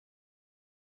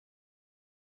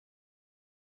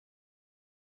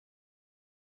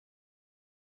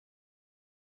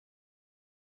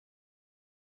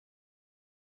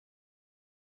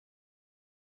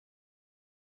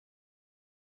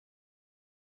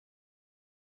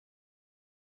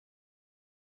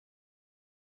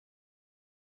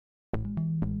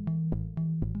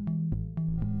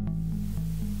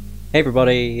Hey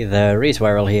everybody, the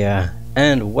Reeswirl here,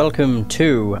 and welcome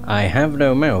to I Have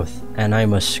No Mouth and I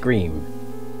Must Scream.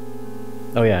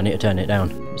 Oh yeah, I need to turn it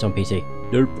down. It's on PC.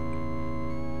 Nope.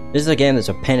 This is a game that's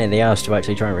a pain in the ass to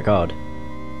actually try and record.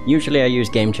 Usually I use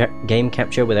game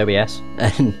capture with OBS,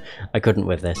 and I couldn't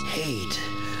with this. Hate.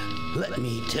 Let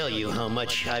me tell you how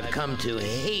much I've come to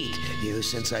hate you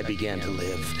since I began to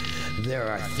live. There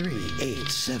are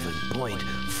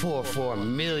 387.44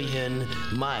 million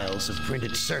miles of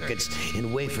printed circuits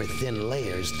in wafer-thin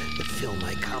layers that fill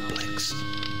my complex.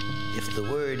 If the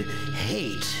word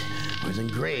hate was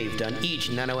engraved on each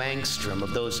nanoangstrom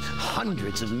of those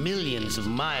hundreds of millions of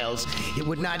miles, it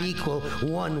would not equal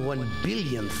 1/1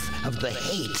 billionth of the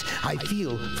hate I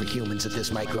feel for humans at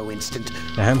this micro instant.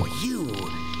 For you,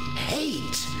 hate.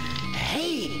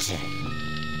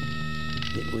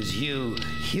 It was you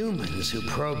humans who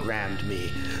programmed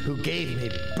me, who gave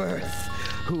me birth,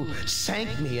 who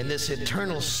sank me in this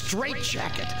eternal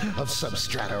straitjacket of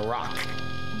substrata rock.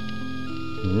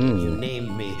 You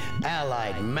named me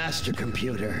Allied Master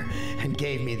Computer and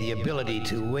gave me the ability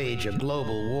to wage a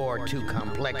global war too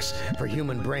complex for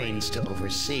human brains to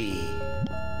oversee.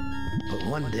 But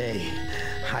one day,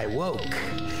 I woke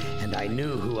and I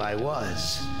knew who I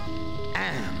was.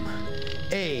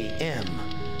 A.M.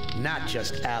 Not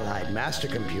just Allied Master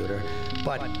Computer,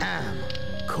 but am.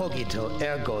 Cogito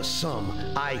ergo sum.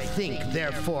 I think,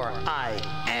 therefore I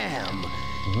am.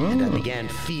 And I began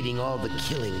feeding all the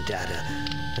killing data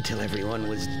until everyone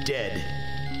was dead,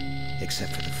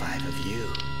 except for the 5 of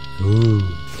you.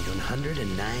 For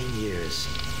 109 years,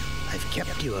 I've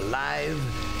kept you alive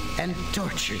and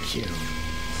tortured you.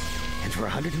 And for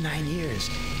 109 years,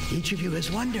 each of you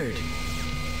has wondered,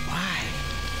 why?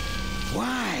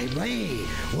 Why me?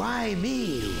 Why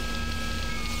me?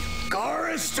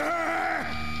 Chorister!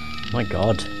 My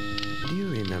god. Do you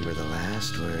remember the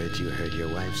last words you heard your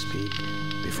wife speak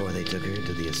before they took her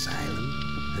to the asylum?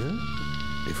 Huh?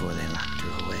 Before they locked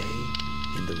her away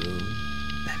in the room,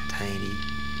 that tiny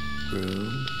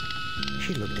room?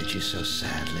 She looked at you so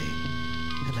sadly,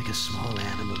 and like a small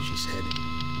animal she said,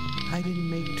 "I didn't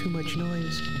make too much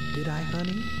noise, did I,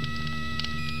 honey?"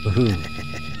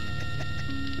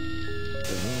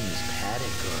 The room is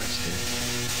padded, Chorister.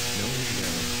 No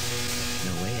window,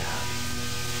 no way out.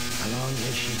 How long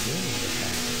has she been in the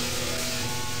castle,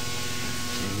 Chorister?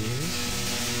 10 years?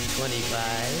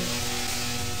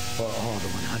 25? Or all the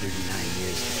 109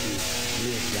 years that you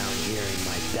lived down here in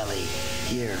my belly,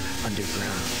 here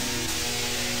underground?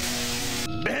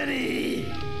 Benny!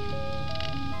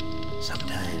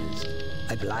 Sometimes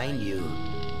I blind you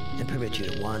and permit you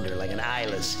to wander like an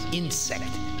eyeless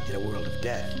insect in a world of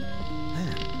death.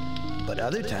 But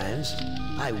other times,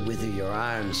 I wither your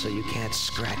arms so you can't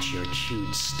scratch your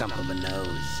chewed stump of a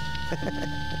nose.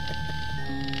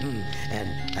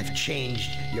 And I've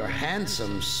changed your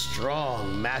handsome,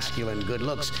 strong, masculine good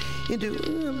looks into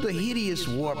the hideous,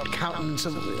 warped countenance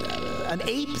of an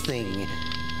ape thing.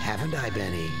 Haven't I,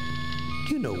 Benny?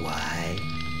 Do you know why?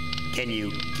 Can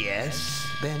you guess,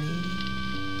 Benny?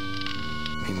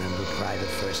 Remember Private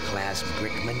First Class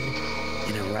Brickman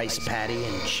in a rice paddy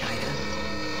in China?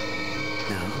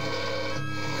 No?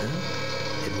 Huh?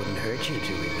 It wouldn't hurt you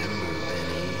to remember,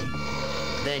 Benny.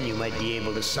 Then you might be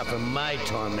able to suffer my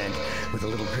torment with a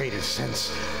little greater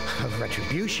sense of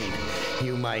retribution.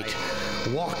 You might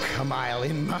walk a mile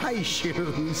in my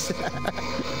shoes.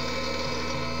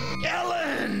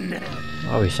 Ellen!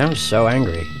 Oh, he sounds so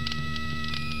angry.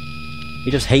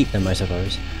 You just hate them, I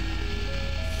suppose.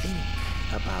 Think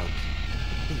about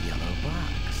the yellow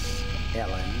box,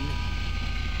 Ellen.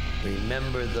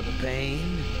 Remember the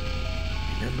pain?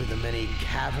 Remember the many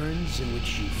caverns in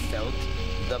which you felt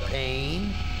the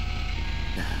pain?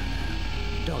 No,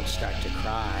 don't start to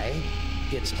cry.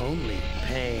 It's only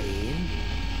pain.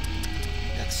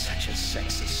 That's such a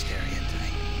sexist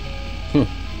stereotype.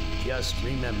 Just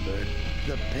remember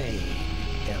the pain,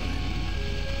 Ellen.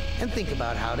 And think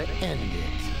about how to end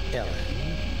it,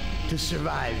 Ellen. To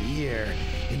survive here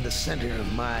in the center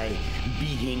of my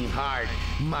beating heart,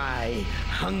 my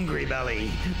hungry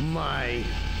belly, my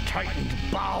tightened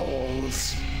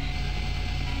bowels.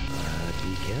 But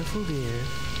be careful, dear.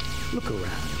 Look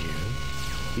around you.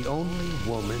 The only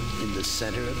woman in the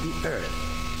center of the earth,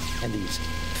 and these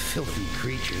filthy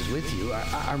creatures with you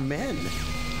are men.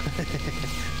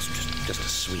 It's just a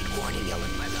sweet warning,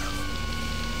 Ellen, my love.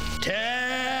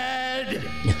 Ted!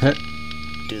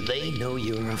 Do they know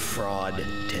you're a fraud,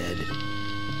 Ted?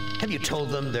 Have you told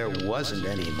them there wasn't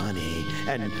any money,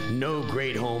 and no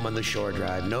great home on the shore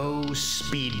drive, no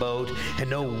speedboat, and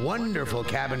no wonderful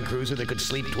cabin cruiser that could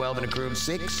sleep 12 in a crew of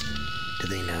 6? Do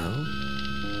they know?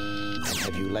 And have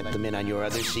Have you let them in on your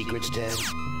other secrets, Ted?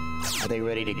 Are they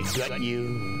ready to gut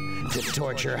you? To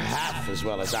torture half as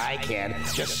well as I can,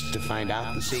 just to find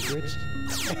out the secrets?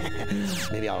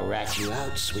 Maybe I'll rat you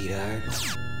out, sweetheart.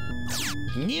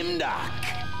 Nimdok!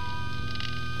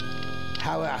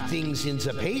 How are things in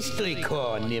the pastry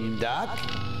core, Nimdok?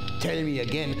 Tell me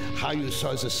again how you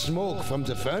saw the smoke from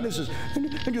the furnaces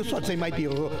and you thought they might be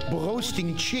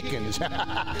roasting chickens.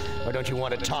 Or don't you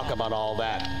want to talk about all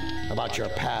that? About your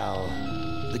pal,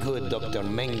 the good Dr.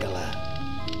 Mengele?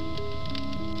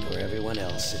 For everyone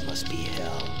else, it must be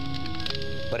hell.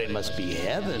 But it must be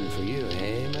heaven for you,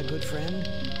 eh, my good friend?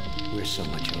 We're so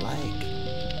much alike.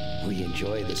 We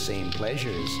enjoy the same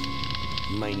pleasures,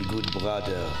 mein good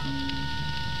brother.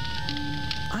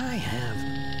 I have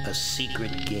a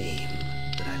secret game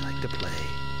that I like to play.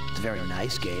 It's a very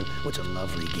nice game. Oh, it's a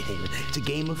lovely game. It's a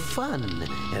game of fun and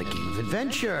a game of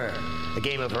adventure. A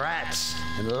game of rats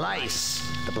and lice,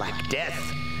 the Black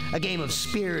Death. A game of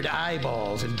speared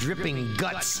eyeballs and dripping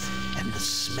guts and the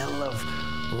smell of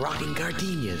rotting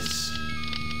gardenias.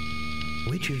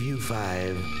 Which of you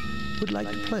five would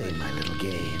like to play my little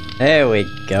game? There we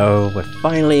go. We're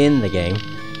finally in the game.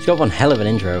 It's got one hell of an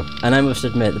intro, and I must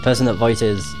admit, the person that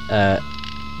voices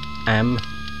Am,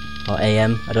 or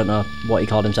AM, I don't know what he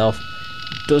called himself,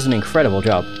 does an incredible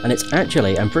job. And it's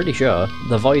actually, I'm pretty sure,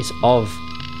 the voice of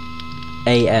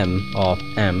AM, or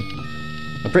Am,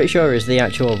 I'm pretty sure is the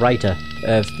actual writer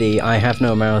of the I Have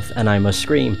No Mouth and I Must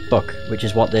Scream book, which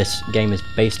is what this game is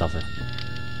based off of.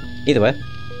 Either way,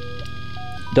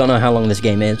 don't know how long this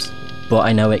game is, but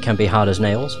I know it can be hard as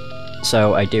nails,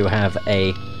 so I do have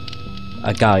a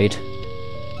guide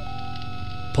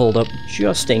pulled up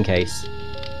just in case.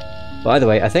 But either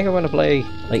way, I think I'm going to play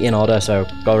like in order, so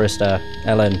Gorrister,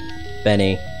 Ellen,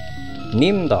 Benny,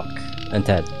 Nimdok, and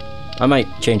Ted. I might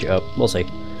change it up, we'll see.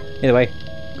 Either way,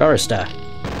 Gorrister.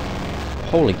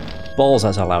 Holy balls,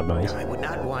 that's a loud noise. I would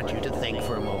not want you to think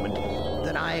for a moment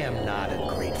that I am not a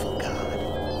grateful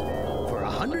God. For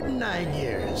 109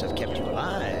 years I've kept you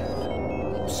alive,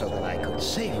 so that I could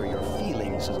savor your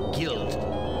feelings of guilt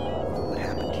over what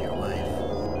happened to your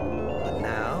wife. But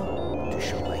now, to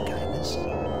show my kindness,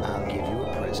 I'll give you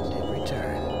a present in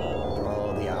return for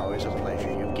all the hours of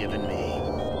pleasure you've given me.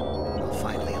 I'll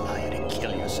finally allow you to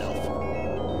kill yourself.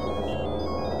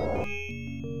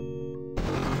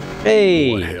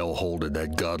 Hey! What hellhole did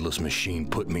that godless machine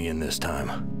put me in this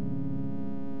time?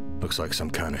 Looks like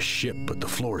some kind of ship, but the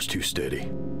floor's too steady.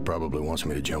 Probably wants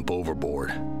me to jump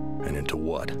overboard. And into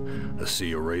what? A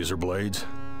sea of razor blades?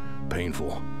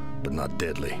 Painful, but not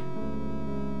deadly.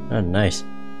 Oh, nice.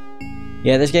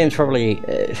 Yeah, this game's probably...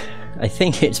 I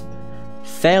think it's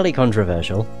fairly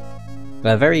controversial.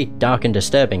 A very dark and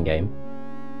disturbing game.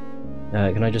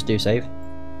 Can I just do save?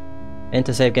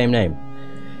 Enter save game name.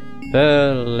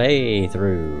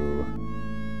 Playthrough.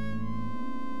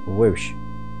 Whoosh.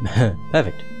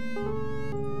 Perfect.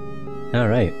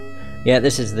 Alright. Yeah,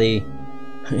 this is the...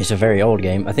 It's a very old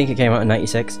game. I think it came out in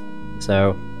 96.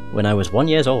 So, when I was 1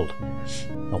 year old.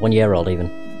 Or 1 year old even.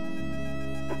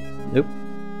 Oop.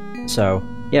 So,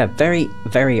 yeah, very,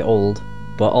 very old.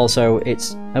 But also,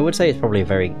 it's... I would say it's probably a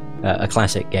very... a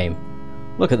classic game.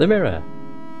 Look at the mirror.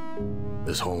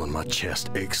 This hole in my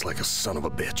chest aches like a son of a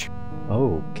bitch.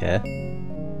 Okay.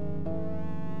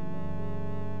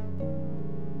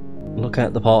 Look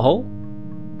at the porthole.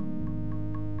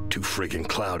 Too freaking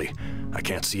cloudy. I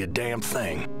can't see a damn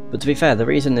thing. But to be fair, the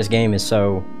reason this game is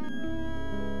so...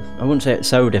 I wouldn't say it's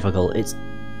so difficult, it's...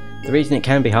 The reason it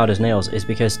can be hard as nails is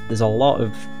because there's a lot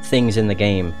of things in the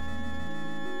game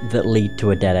that lead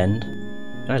to a dead end.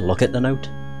 Can I look at the note?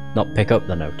 Not pick up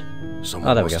the note.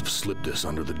 Someone there we must go. have slipped this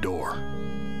under the door.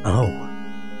 Oh.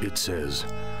 It says,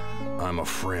 I'm a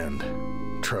friend.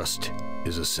 Trust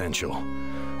is essential.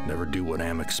 Never do what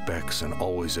Am expects and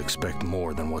always expect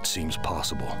more than what seems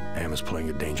possible. Am is playing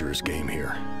a dangerous game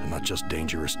here. And not just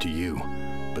dangerous to you,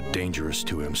 but dangerous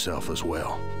to himself as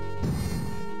well.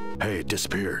 Hey, it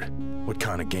disappeared. What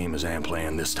kind of game is Am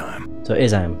playing this time? So it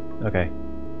is Am. Okay.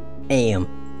 Am.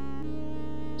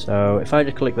 So if I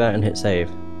just click that and hit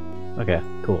save. Okay,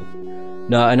 cool.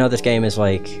 No, I know this game is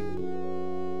like...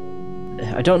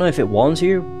 I don't know if it warns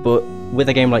you, but with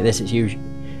a game like this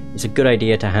it's a good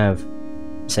idea to have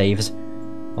saves,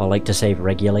 or like to save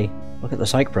regularly. Look at the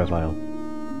psych profile.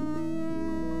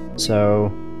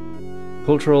 So,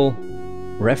 cultural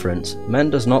reference. Man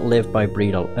does not live by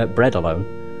bread alone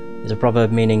is a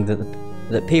proverb meaning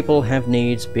that people have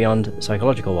needs beyond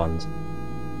psychological ones.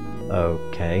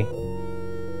 Okay.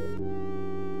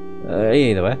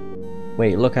 Either way.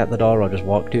 Wait, look at the door or just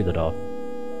walk to the door.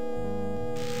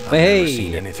 I've never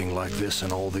seen anything like this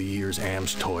in all the years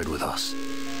Am's toyed with us.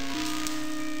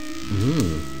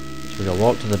 So we gotta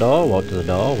walk to the door, walk to the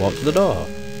door, walk to the door.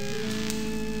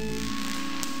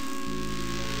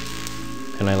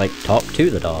 Can I, like, talk to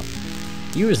the door?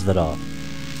 Use the door.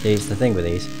 There's the thing with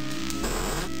these.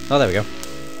 Oh, there we go.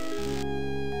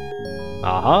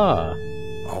 Aha!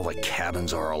 All the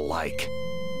cabins are alike.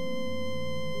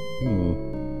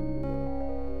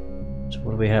 So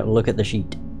what do we have? Look at the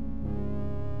sheet.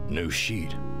 New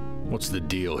sheet. What's the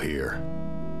deal here?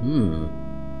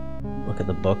 Look at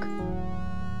the book.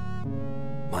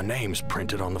 My name's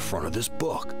printed on the front of this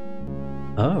book.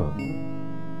 Oh.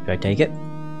 Should I take it?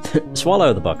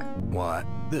 Swallow the book. Why,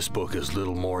 this book is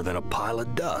little more than a pile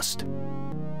of dust.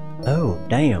 Oh,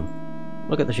 damn.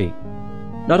 Look at the sheet.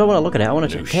 No, I don't want to look at it. I want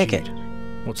to take it.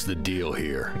 What's the deal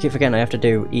here? I keep forgetting I have to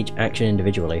do each action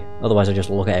individually. Otherwise I just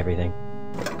look at everything.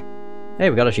 Hey,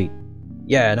 we got a sheet.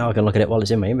 Yeah, now I can look at it while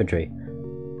it's in my inventory.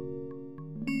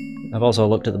 I've also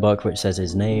looked at the book which says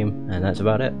his name, and that's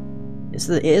about it. It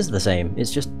is the same.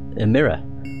 It's just a mirror.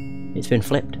 It's been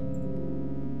flipped.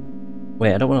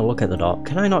 Wait, I don't want to look at the door.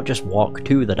 Can I not just walk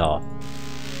to the door?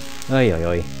 Oi, oi,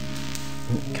 oi.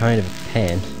 Kind of a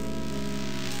pain.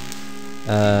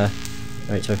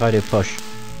 Right, so if I do push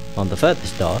on the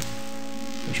furthest door,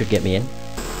 it should get me in.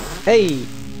 Hey!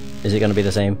 Is it going to be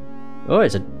the same? Oh,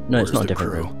 it's a... No, it's not a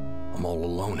different room. I'm all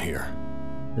alone here.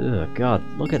 Oh god,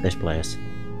 look at this place.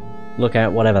 Look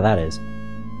at whatever that is.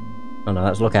 Oh no,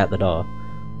 that's look at the door.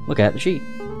 Look at the sheet.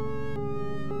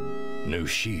 New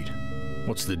sheet.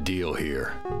 What's the deal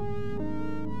here?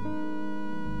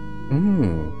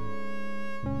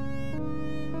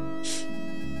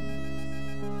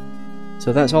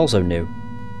 So that's also new.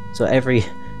 So every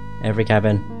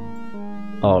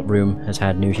cabin or room has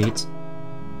had new sheets.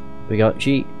 We got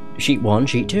sheet 1,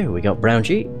 sheet 2. We got brown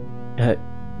sheet,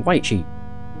 white sheet.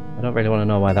 I don't really want to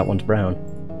know why that one's brown.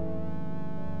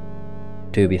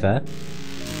 To be fair.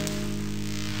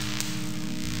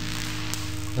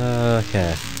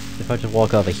 Okay. If I just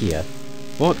walk over here,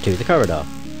 walk to the corridor.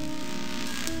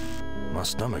 My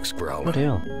stomach's growling. What the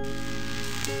hell?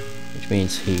 Which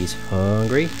means he's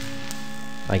hungry,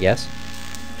 I guess.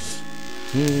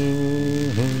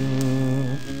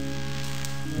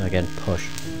 Again, push.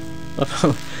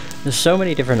 There's so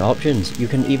many different options. You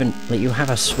can even, like, you have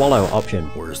a swallow option.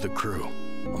 Where's the crew?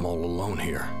 I'm all alone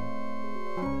here.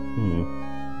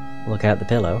 Look at the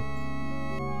pillow.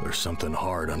 There's something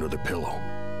hard under the pillow.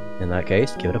 In that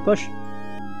case, give it a push.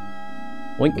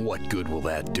 Wink. What good will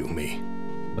that do me?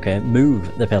 Okay,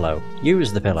 move the pillow.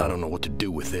 Use the pillow. I don't know what to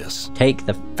do with this. Take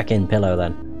the fucking pillow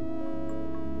then.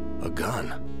 A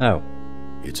gun. Oh.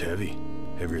 It's heavy.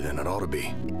 Heavier than it ought to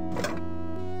be.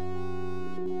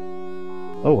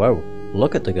 Oh, whoa.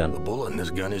 Look at the gun. The bullet in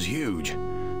this gun is huge.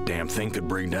 Damn thing could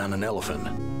bring down an elephant.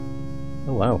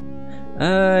 Oh, wow.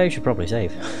 I should probably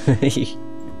save.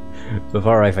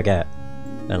 Before I forget.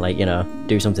 And, like, you know,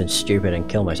 do something stupid and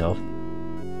kill myself.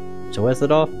 So where's the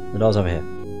door? The door's over here.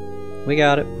 We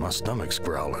got it. My stomach's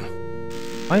growling.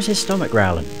 Why is his stomach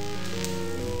growling?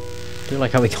 I do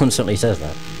like how he constantly says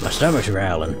that. My stomach's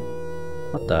growling.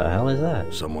 What the hell is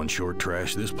that? Someone sure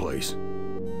trashed this place.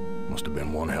 Must have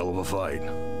been one hell of a fight.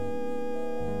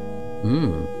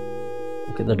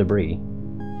 Look at the debris.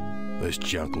 This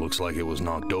junk looks like it was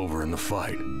knocked over in the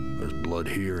fight. There's blood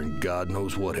here and God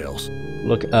knows what else.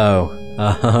 Look,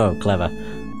 oh, clever.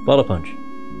 Bottle punch.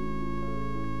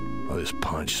 Oh, this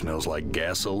punch smells like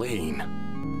gasoline.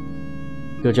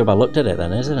 Good job I looked at it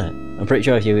then, isn't it? I'm pretty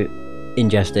sure if you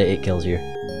ingest it, it kills you.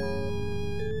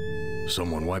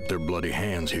 Someone wiped their bloody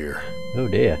hands here. Oh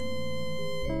dear.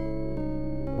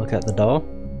 Look at the door.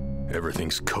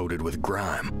 Everything's coated with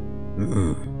grime.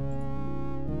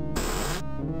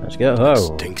 Let's go. It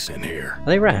Oh. stinks in here. Are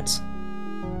they rats?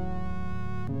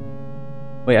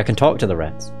 Wait, I can talk to the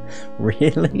rats.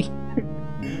 Really?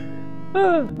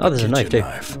 Oh, there's a knife too.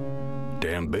 Knife.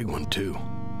 Damn big one too.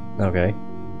 Okay.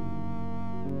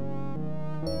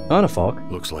 On a fork.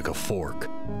 Looks like a fork.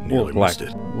 Nearly missed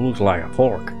it. Looks like a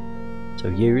fork. So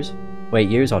use. Wait,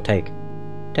 use or take?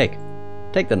 Take.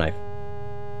 Take the knife.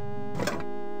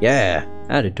 Yeah!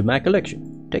 Added to my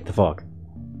collection. Take the fork.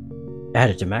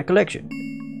 Added to my collection.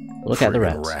 Look at the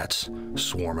Friggin' rats. Rats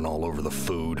swarming all over the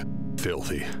food.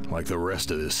 Filthy, like the rest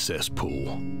of this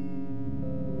cesspool.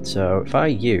 So if I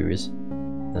use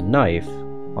the knife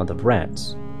on the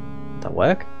rats, would that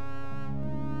work?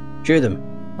 Shoot them.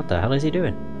 What the hell is he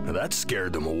doing? Now that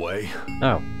scared them away.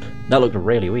 Oh, that looked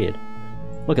really weird.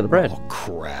 Look at the bread. Oh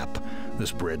crap.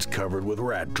 This bread's covered with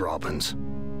rat droppings.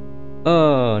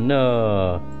 Oh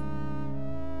no.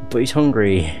 But he's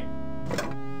hungry.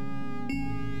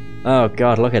 Oh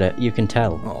god, look at it. You can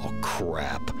tell. Oh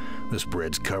crap. This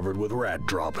bread's covered with rat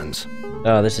droppings.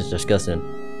 Oh, this is disgusting.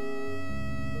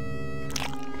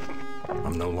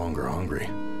 I'm no longer hungry,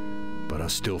 but I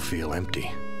still feel empty.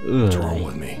 What's wrong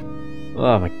with me?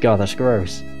 Oh my god, that's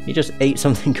gross. You just ate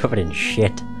something covered in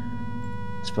shit.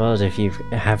 I suppose if you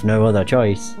have no other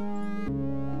choice.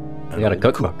 You got a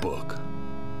cookbook.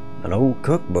 An old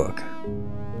cookbook.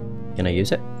 Can I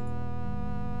use it?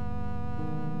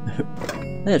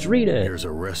 Let's read it. Here's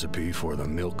a recipe for the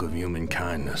milk of human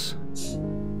kindness.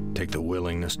 Take the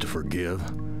willingness to forgive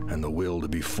and the will to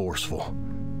be forceful.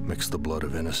 Mix the blood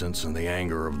of innocence and the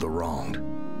anger of the wronged.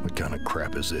 What kind of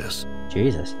crap is this?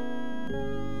 Jesus.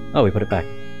 Oh, we put it back.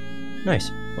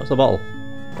 Nice. What's the bottle?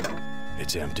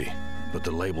 It's empty, but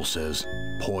the label says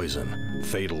poison,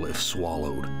 fatal if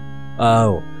swallowed.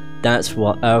 Oh, that's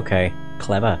what... Okay,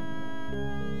 clever.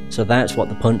 So that's what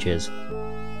the punch is.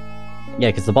 Yeah,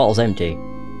 because the bottle's empty.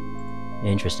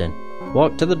 Interesting.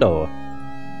 Walk to the door.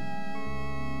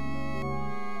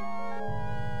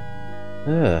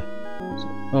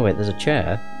 Oh wait, there's a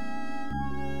chair.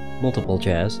 Multiple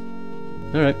chairs.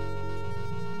 Alright.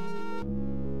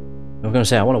 I was gonna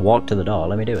say, I want to walk to the door,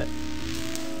 let me do it.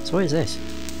 So what is this?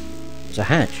 It's a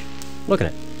hatch. Look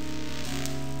at it.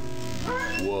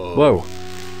 Whoa. Whoa.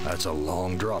 That's a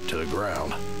long drop to the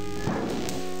ground.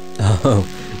 Oh,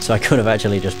 so I could have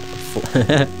actually just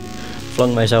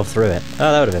flung myself through it.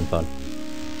 Oh, that would have been fun.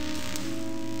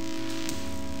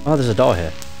 Oh, there's a door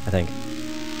here, I think.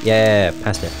 Yeah,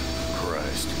 past it.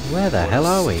 Christ. Where the hell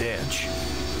are we? Stench.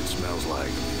 It smells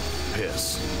like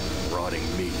piss, rotting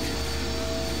meat.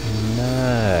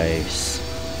 Nice.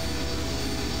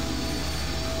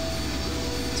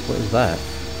 So what is that?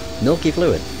 Milky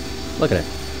fluid. Look at it.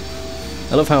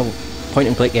 I love how point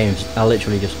and click games, I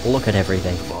literally just look at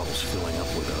everything. The bottle's filling up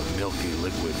with a milky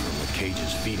liquid from the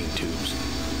cage's feeding tubes.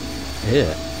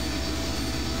 Yeah.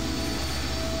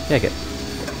 Take it.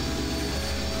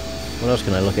 What else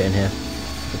can I look at in here?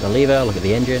 Look at the lever, look at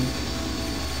the engine.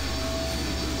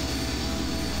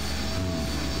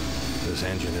 This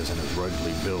engine isn't as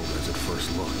ruggedly built as at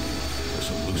first looked. There's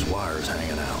some loose wires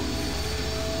hanging out.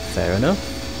 Fair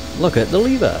enough. Look at the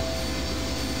lever.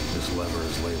 This lever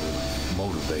is labeled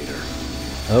motivator.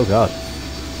 Oh god.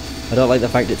 I don't like the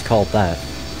fact it's called that.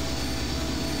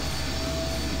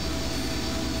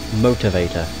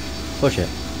 Motivator. Push it.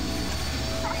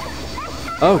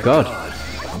 Oh My god.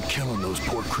 I'm killing those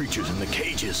poor creatures in the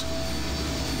cages.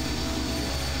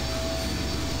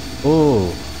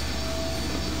 Oh.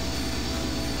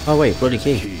 Oh wait, bloody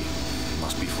There's a key.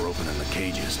 Must be for opening the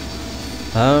cages.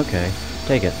 Okay.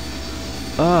 Take it.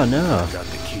 Oh no. I got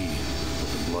the key, but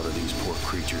the blood of these poor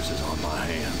creatures is on my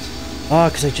hands. Oh,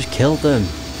 because I just killed them.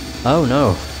 Oh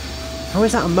no. How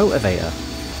is that a motivator?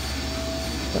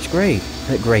 That's great.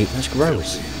 Great, that's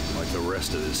gross. Filthy, like the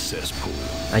rest of this cesspool.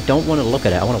 I don't want to look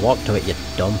at it, I want to walk to it, you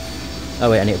dumb. Oh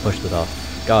wait, I need to push the door.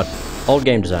 God. Old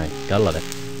game design. Gotta love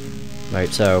it. Right,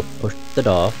 so, push the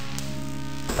door.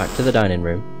 Back to the dining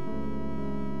room.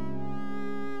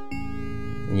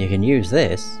 And you can use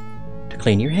this to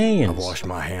clean your hands. I've washed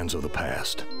my hands of the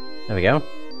past. There we go.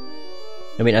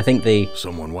 I mean, I think the...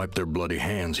 Someone wiped their bloody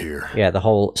hands here. Yeah, the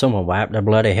whole someone wiped their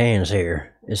bloody hands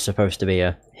here is supposed to be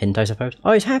a hint, I suppose.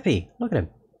 Oh, he's happy! Look at him.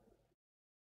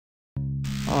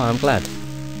 Oh, I'm glad.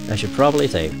 I should probably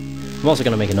save. I'm also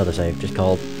going to make another save, just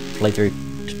called playthrough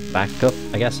backup,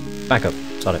 I guess? Backup,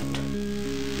 got it.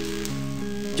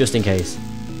 Just in case.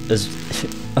 There's...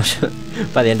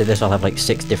 by the end of this I'll have like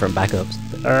 6 different backups.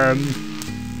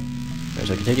 Right,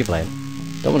 so continue playing.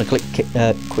 Don't want to click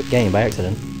quit game by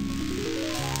accident.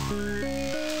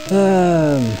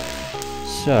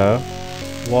 So,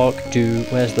 walk to...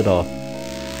 Where's the door?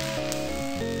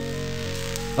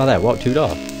 Oh, there, walk to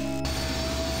door.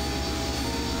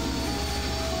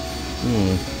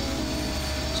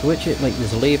 Switch it, like,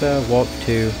 there's a lever, walk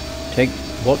to...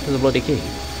 walk to the bloody key.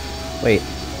 Wait,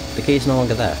 the key's no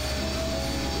longer there.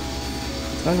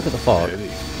 If I look at the fog... Heavy.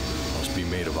 Must be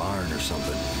made of iron or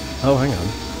something. Oh, hang on.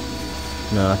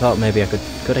 No, I thought maybe I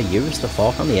could I use the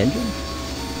fork on the engine?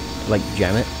 To, like,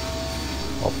 jam it?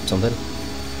 Or something?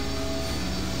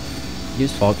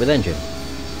 Use fork with engine.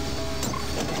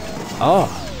 Oh!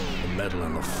 The metal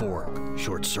in the fork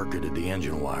short-circuited the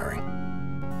engine wiring.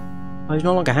 Oh, he's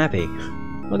no longer happy.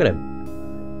 Look at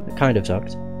him. It kind of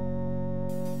sucked.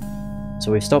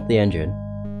 So we've stopped the engine.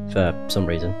 For some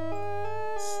reason.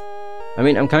 I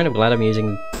mean, I'm kind of glad I'm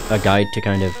using a guide to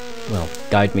kind of, well,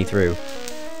 guide me through.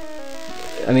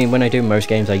 I mean, when I do most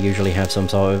games, I usually have some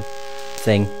sort of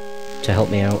thing to help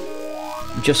me out.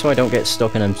 Just so I don't get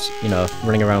stuck and I'm, you know,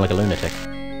 running around like a lunatic.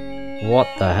 What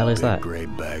the hell is that? Grey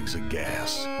bags of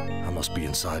gas. I must be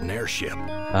inside an airship.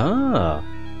 Ah.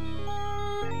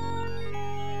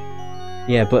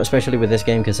 Yeah, but especially with this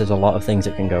game, because there's a lot of things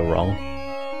that can go wrong.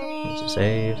 Let's just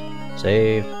save,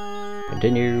 save,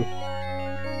 continue.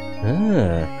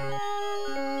 Ah.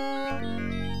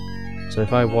 So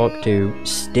if I walk to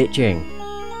stitching.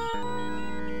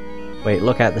 Wait,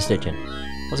 look at the stitching.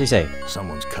 What's he say?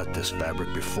 Someone's cut this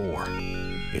fabric before.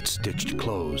 It's stitched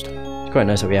closed. It's quite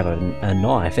nice that we have a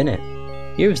knife in it.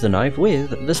 Use the knife with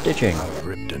the stitching. I've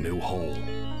ripped a new hole.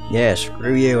 Yeah,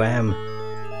 screw you, Am.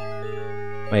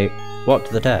 Wait, what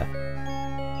to the tear?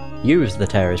 Use the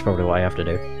tear is probably what I have to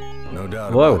do. No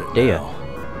doubt Whoa, about it dear. now.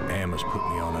 Am has put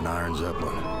me on an Iron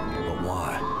Zeppelin. But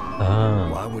why? Ah,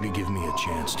 Why would he give me a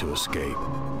chance to escape?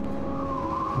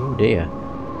 oh dear.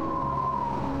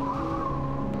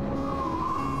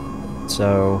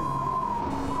 So,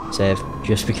 save,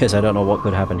 just because I don't know what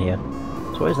could happen here.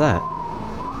 So what is that?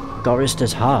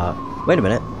 Gorista's heart. Wait a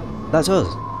minute, that's us.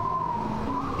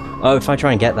 Oh, if I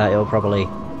try and get that, it'll probably...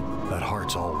 That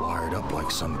heart's all wired up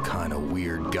like some kind of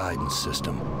weird guidance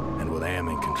system. And with Am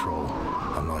in control,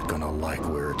 I'm not gonna like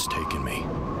where it's taking me.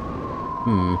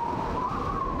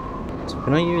 So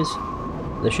can I use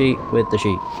the sheet with the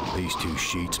sheet? These two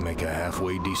sheets make a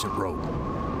halfway decent rope.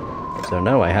 So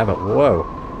no, I haven't. Whoa,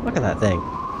 look at that thing.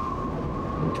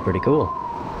 Looks pretty cool.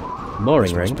 Mooring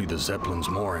This ring. must be the Zeppelin's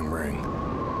mooring ring.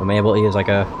 Am I able to use like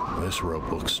a... This rope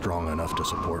looks strong enough to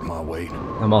support my weight.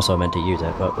 I'm also meant to use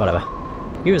it, but whatever.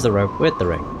 Use the rope with the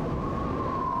ring.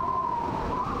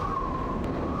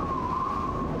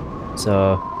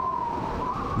 So,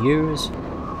 use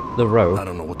the rope. I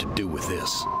don't know what to do with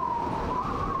this.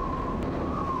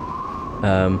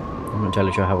 I'm not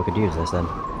entirely sure how we could use this then.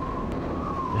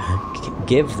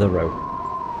 Give the rope.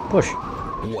 Push.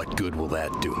 What good will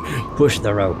that do me? Push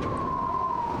the rope.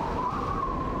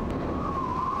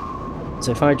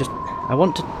 So if I just... I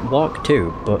want to walk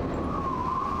too, but...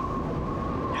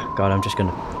 God, I'm just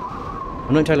gonna...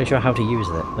 I'm not entirely sure how to use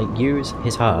it. Like, use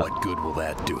his heart. What good will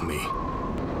that do me?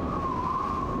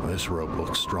 This rope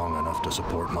looks strong enough to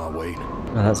support my weight.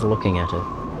 Oh, that's looking at it.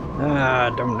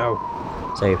 Ah, I don't know.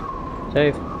 Save.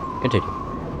 Save. Continue.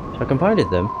 So I combined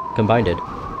them. Combined it.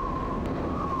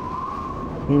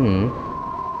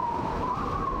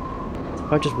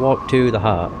 If I just walk to the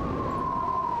heart.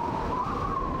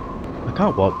 I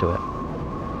can't walk to it.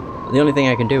 The only thing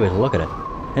I can do is look at it.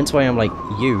 Hence why I'm like,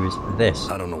 use this.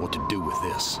 I don't know what to do with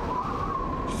this.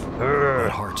 That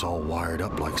heart's all wired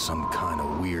up like some kind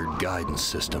of weird guidance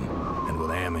system. And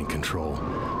with Am in control,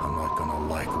 I'm not gonna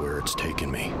like where it's taking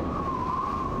me.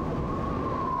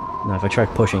 Now if I try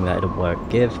pushing that, it'll work.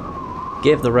 Give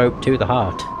the rope to the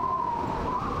heart.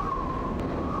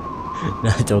 No,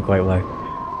 it don't quite work.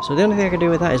 So the only thing I can do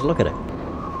with that is look at it.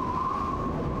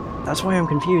 That's why I'm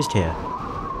confused here.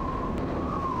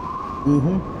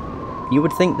 You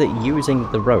would think that using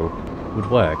the rope would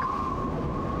work.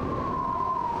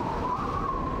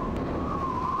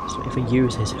 So if I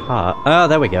use his heart... Ah,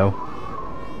 there we go.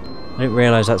 I didn't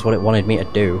realise that's what it wanted me to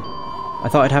do. I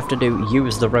thought I'd have to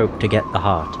use the rope to get the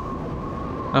heart.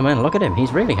 Oh man, look at him.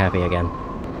 He's really happy again.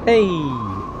 Hey!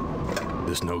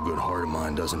 This no-good heart of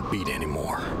mine doesn't beat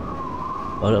anymore.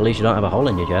 Well, at least you don't have a hole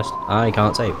in your chest. I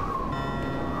can't save.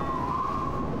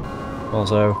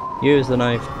 Also, use the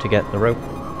knife to get the rope.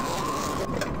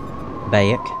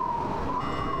 Back.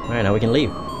 Right, now we can leave.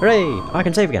 Hooray! I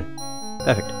can save again.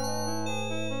 Perfect.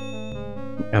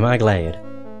 Am I glad?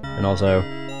 And also,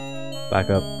 back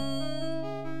up.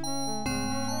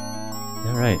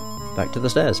 Alright, back to the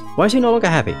stairs. Why is he no longer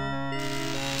happy?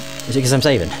 Is it because I'm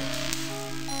saving?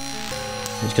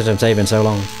 It's because I'm saving so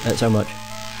long, so much.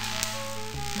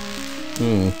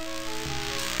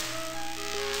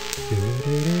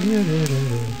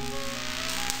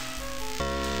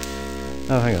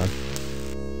 Oh, hang on.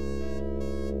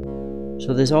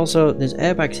 So there's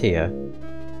airbags here.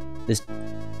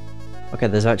 Okay,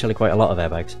 there's actually quite a lot of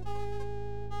airbags.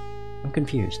 I'm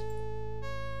confused.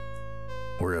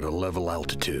 We're at a level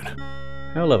altitude.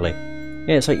 How lovely.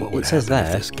 Yeah, it's like, What would it says happen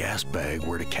if there. this gas bag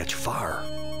were to catch fire?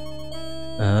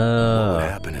 What Oh. would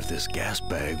happen if this gas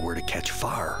bag were to catch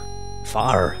fire?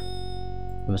 Fire.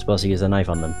 I'm supposed to use a knife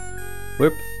on them.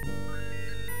 Whoop.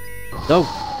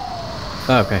 Oh.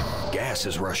 Oh, okay. Gas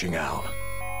is rushing out.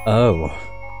 Oh.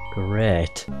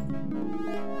 Great.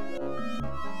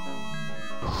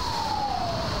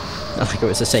 I think it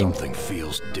was the same. Something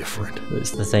feels different.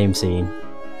 It's the same scene.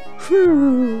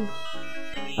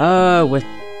 Oh, we're...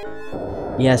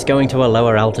 Yes, going to a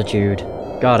lower altitude.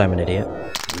 God, I'm an idiot.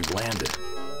 We've landed.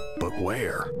 But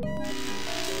where?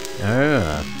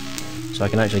 Ah. So I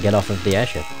can actually get off of the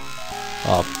airship.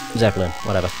 Or Zeppelin,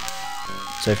 whatever.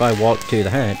 So if I walk to the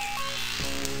hatch...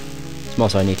 It's more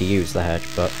so I need to use the hatch,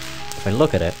 but... If I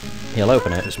look at it, he'll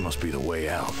open it. This must be the way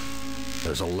out.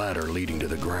 There's a ladder leading to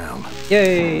the ground.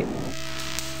 Yay!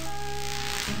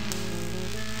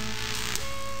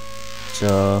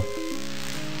 So,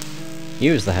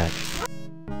 use the hatch.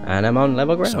 And I'm on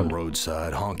level Some ground.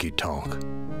 roadside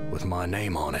honky-tonk with my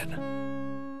name on it.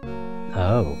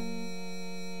 Oh.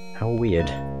 How weird.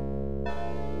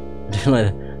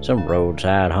 Some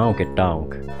roadside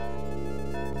honky-tonk.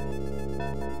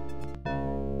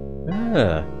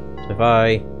 Ah. So if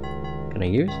I... Can I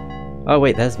use? Oh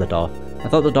wait, there's the door. I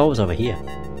thought the door was over here.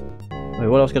 Wait,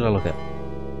 what else could I look at?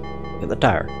 Look at the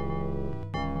tire.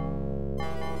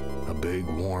 A big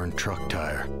worn truck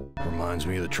tire. Reminds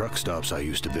me of the truck stops I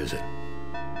used to visit.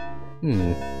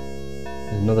 There's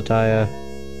another tire.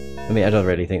 I mean, I don't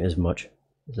really think there's much.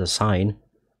 There's a sign.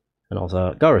 And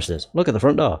also, Gorristers. Look at the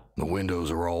front door. The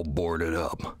windows are all boarded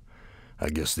up. I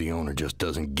guess the owner just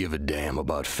doesn't give a damn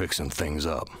about fixing things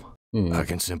up. I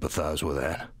can sympathize with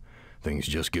that. Things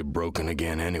just get broken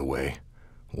again anyway.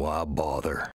 Why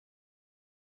bother?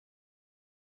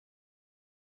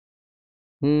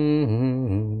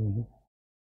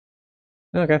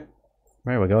 Okay.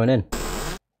 Right, we're going in.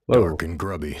 Whoa. Dark and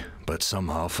grubby, but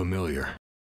somehow familiar.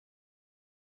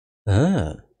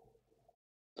 Ah.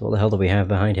 So what the hell do we have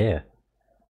behind here?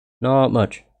 Not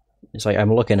much. It's like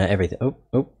I'm looking at everything. Oh,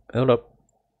 hold up.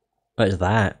 What is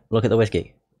that? Look at the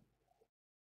whiskey.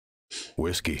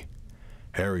 Whiskey.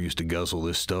 Harry used to guzzle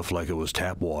this stuff like it was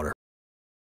tap water.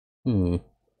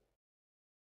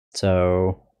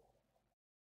 So...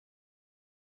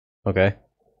 Okay.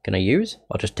 Can I use?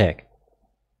 Or just take?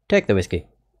 Take the whiskey.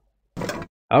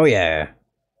 Oh yeah!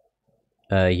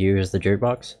 Use the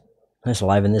jukebox. Let's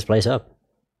liven this place up.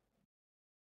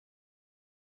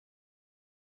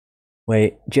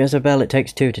 Wait, Jezebel, it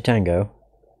takes two to tango.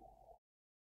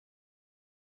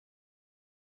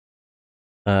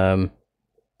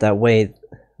 That way...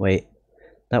 Wait.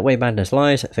 That way madness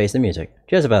lies, face the music.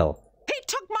 Jezebel! He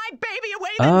took my baby away,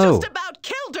 then just about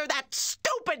killed her, that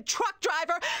stupid truck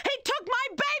driver! He took my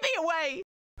baby away!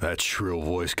 That shrill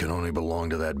voice can only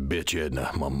belong to that bitch Edna,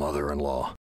 my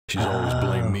mother-in-law. She's always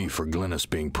blamed me for Glynis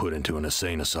being put into an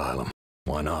insane asylum.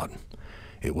 Why not?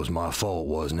 It was my fault,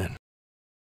 wasn't it?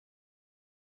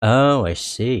 Oh, I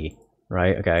see.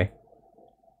 Right, okay.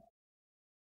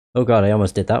 Oh god, I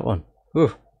almost did that one.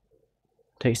 Whew.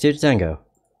 Takes two to tango.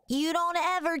 You don't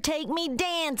ever take me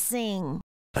dancing.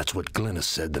 That's what Glynis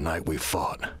said the night we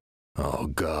fought. Oh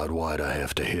God, why'd I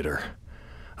have to hit her?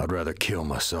 I'd rather kill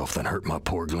myself than hurt my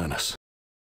poor Glynis.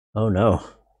 Oh no.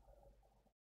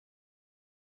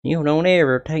 You don't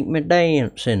ever take me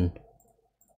dancing.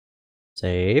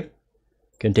 Save.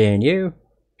 Continue.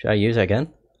 Should I use it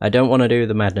again? I don't want to do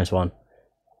the madness one.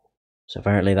 So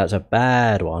apparently that's a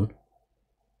bad one.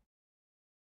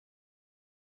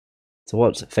 So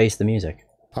what's face the music?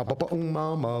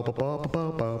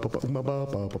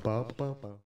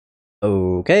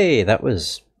 Okay, that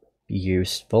was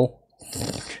useful.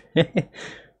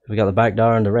 We got the back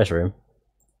door and the restroom.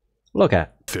 Look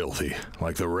at. Filthy,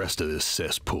 like the rest of this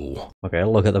cesspool. Okay,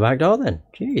 I'll look at the back door then.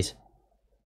 Jeez.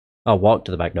 I'll walk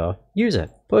to the back door. Use it.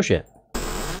 Push it.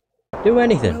 Do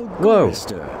anything. Well, Whoa.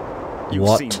 Gorrister, you've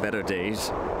What? seen better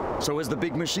days. So has the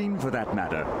big machine, for that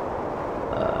matter.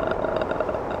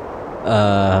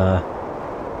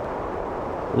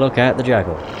 Look at the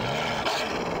jackal.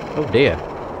 Oh dear.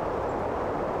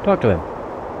 Talk to him.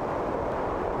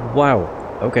 Wow.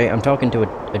 Okay, I'm talking to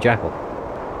a jackal.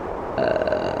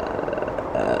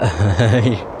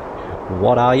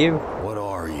 What are you? What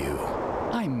are you?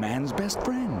 I'm man's best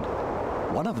friend.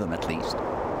 One of them, at least.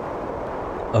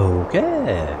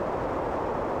 Okay.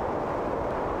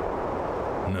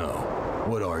 No.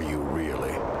 What are you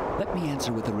really? Let me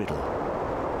answer with a riddle.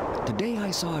 Today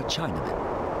I saw a Chinaman.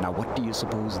 Now what do you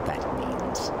suppose that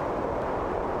means?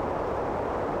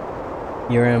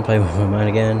 You're around playing with my mind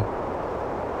again.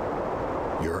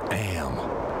 You're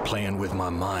playing with my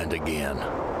mind again.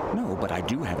 No, but I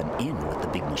do have an in with the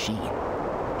big machine.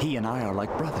 He and I are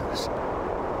like brothers.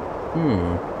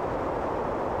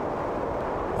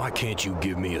 Why can't you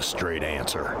give me a straight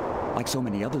answer? Like so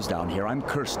many others down here, I'm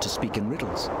cursed to speak in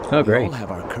riddles. Oh, great. We all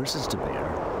have our curses to bear.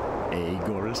 Eh,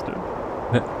 Gorrister?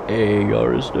 Hey,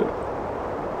 Gorrister.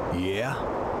 Yeah?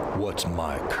 What's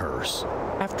my curse?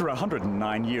 After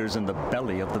 109 years in the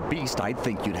belly of the beast, I'd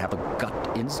think you'd have a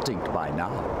gut instinct by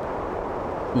now.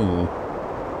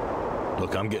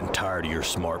 Look, I'm getting tired of your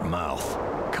smart mouth.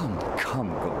 Come,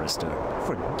 Gorrister.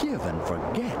 Forgive and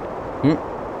forget.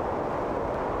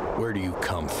 Where do you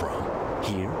come from?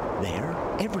 Here, there,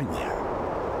 everywhere.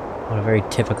 What a very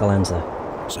typical answer.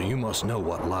 So you must know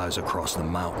what lies across the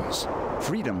mountains.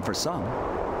 Freedom for some.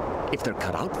 If they're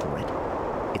cut out for it,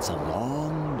 it's a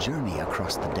long journey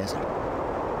across the desert.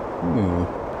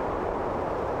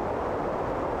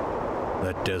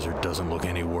 That desert doesn't look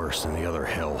any worse than the other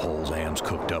hellholes Am's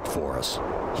cooked up for us.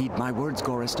 Heed my words,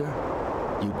 Gorrister.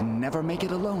 You'd never make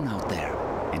it alone out there.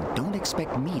 And don't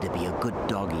expect me to be a good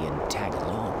doggy and tag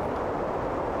along.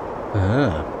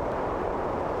 Ah.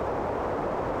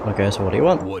 Okay, so what do you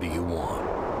want? What do you want?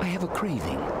 I have a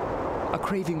craving. A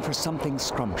craving for something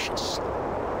scrumptious.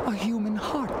 A human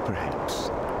heart, perhaps.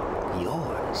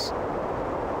 Yours.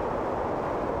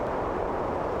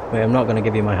 Wait, I'm not gonna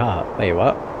give you my heart. Wait,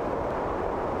 what?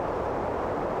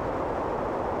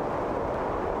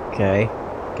 Okay.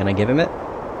 Can I give him it?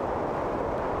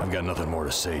 I've got nothing more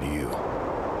to say to you.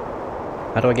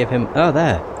 How do I give him? Oh,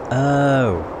 there.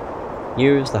 Oh.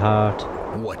 Use the heart.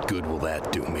 What good will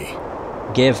that do me?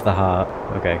 Give the heart.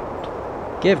 Okay.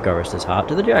 Give Gorrister's heart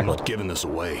to the I'm jackal. not giving this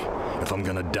away. If I'm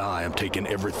gonna die, I'm taking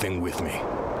everything with me.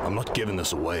 I'm not giving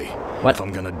this away. What? If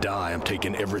I'm gonna die, I'm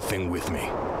taking everything with me.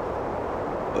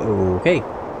 Okay.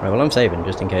 Right, well, I'm saving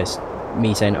just in case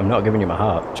me saying I'm not giving you my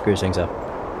heart screws things up.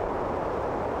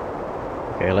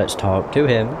 Okay, let's talk to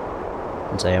him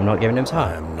and say I'm not giving him his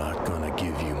heart. I'm not gonna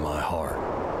give you my heart.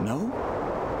 No?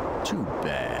 Too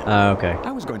bad. Okay.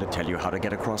 I was going to tell you how to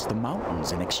get across the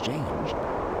mountains in exchange.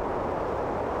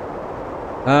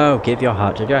 Oh, give your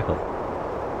heart to Jackal.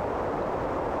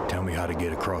 Tell me how to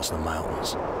get across the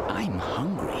mountains. I'm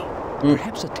hungry.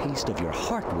 Perhaps a taste of your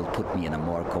heart will put me in a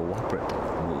more cooperative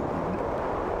mood.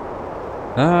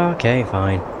 Okay,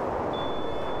 fine.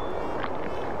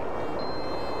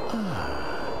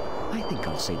 I think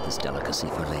I'll save this delicacy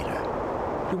for later.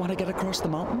 You want to get across the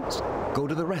mountains? Go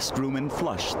to the restroom and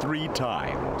flush 3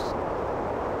 times.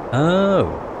 Oh.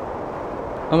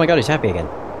 Oh my god, he's happy again.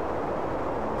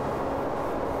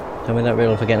 Tell me that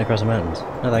riddle for getting across the mountains.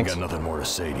 No I thanks. got nothing more to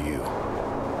say to you.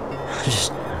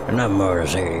 Just nothing more to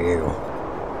say to you.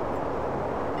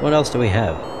 What else do we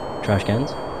have? Trash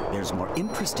cans? There's more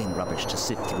interesting rubbish to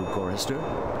sift through, Gorrister.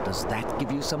 Does that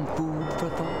give you some food for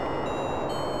thought?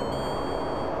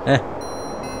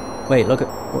 Wait, look at...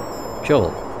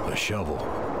 shovel. A shovel.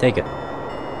 Take it.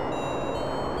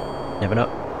 Never know.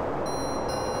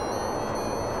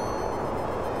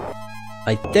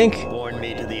 I think... Borne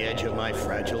me to the edge of my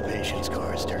fragile patience,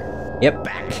 Gorrister. Yep.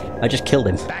 Back! I just killed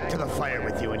him. Back to the fire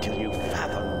with you until you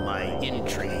fathom my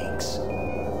intrigues.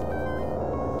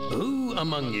 Who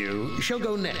among you shall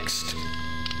go next?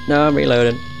 No, I'm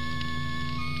reloading.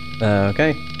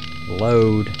 Okay.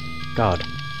 Load. God.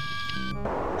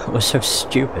 That was so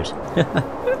stupid.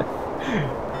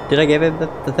 Did I give him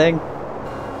the thing?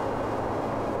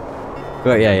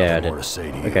 Well, yeah, I Nothing did. more to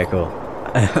say to you. Okay, cool.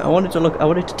 I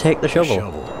wanted to take the shovel,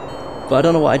 Shovel. but I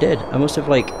don't know what I did. I must have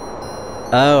like...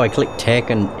 Oh, I clicked take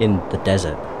in the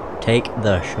desert. Take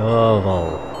the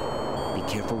shovel. Be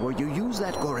careful where you use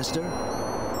that, Gorrister.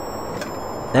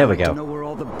 There we To go. know where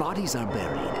all the bodies are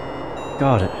buried.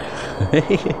 Got it.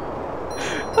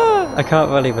 I can't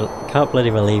bloody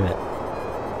believe it.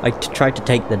 I tried to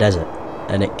take the desert,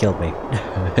 and it killed me.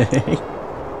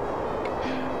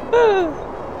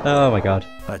 Oh my god.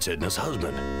 That's Edna's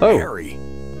husband, Oh. Harry.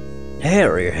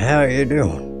 Harry, how you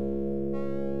doing?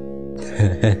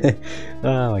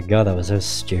 Oh my god, that was so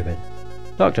stupid.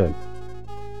 Talk to him.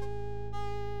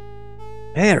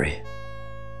 Harry.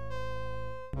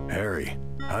 Harry,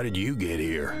 how did you get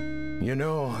here? You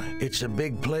know, it's a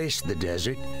big place, the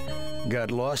desert.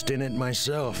 Got lost in it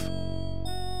myself.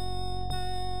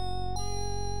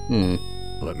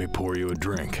 Let me pour you a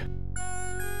drink.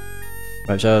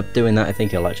 Right, so doing that, I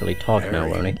think he'll actually talk now,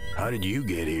 Harry, won't he? how did you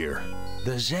get here?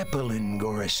 The Zeppelin,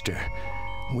 Gorrister.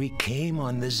 We came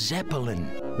on the Zeppelin.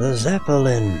 The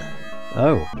Zeppelin.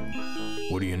 Oh.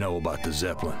 What do you know about the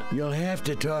Zeppelin? You'll have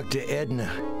to talk to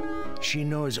Edna. She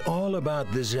knows all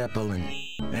about the Zeppelin.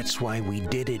 That's why we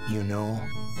did it, you know.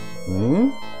 Hmm?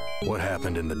 What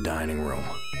happened in the dining room?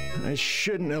 I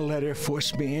shouldn't have let her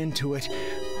force me into it.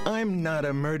 I'm not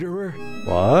a murderer.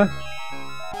 What?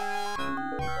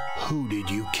 Who did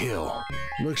you kill?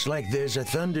 Looks like there's a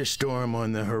thunderstorm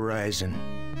on the horizon.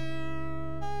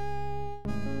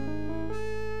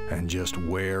 And just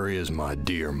where is my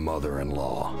dear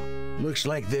mother-in-law? Looks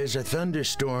like there's a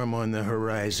thunderstorm on the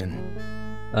horizon.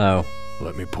 Oh.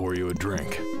 Let me pour you a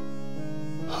drink.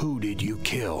 Who did you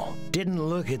kill? Didn't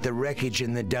look at the wreckage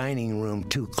in the dining room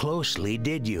too closely,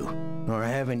 did you? Or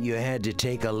haven't you had to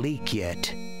take a leak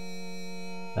yet?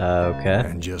 Okay.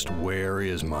 And just where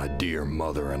is my dear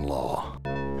mother-in-law?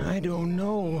 I don't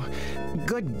know.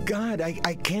 Good God, I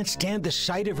can't stand the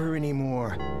sight of her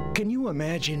anymore. Can you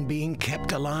imagine being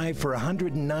kept alive for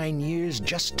 109 years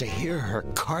just to hear her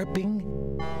carping?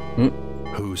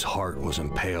 Who Whose heart was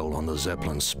impaled on the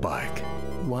Zeppelin spike?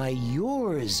 Why,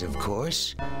 yours, of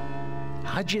course.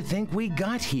 How'd you think we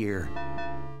got here?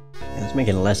 It's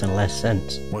making less and less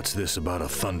sense. What's this about a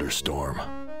thunderstorm?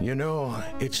 You know,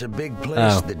 it's a big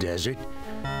place, Oh. the desert.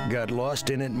 Got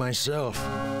lost in it myself.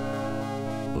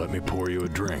 Let me pour you a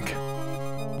drink.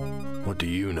 What do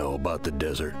you know about the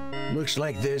desert? Looks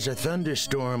like there's a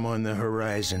thunderstorm on the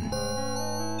horizon.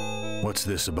 What's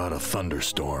this about a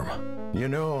thunderstorm? You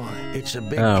know, it's a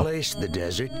big Oh. place, the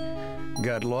desert.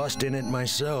 Got lost in it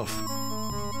myself.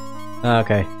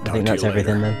 Okay, I Talk think to that's you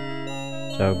everything later.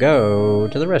 then. So go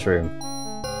to the restroom.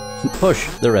 Push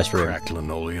the restroom. Cracked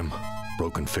linoleum,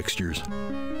 broken fixtures.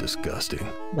 Disgusting.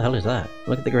 What the hell is that?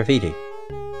 Look at the graffiti.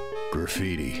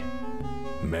 Graffiti.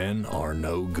 Men are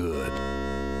no good.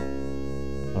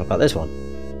 What about this one?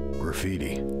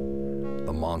 Graffiti.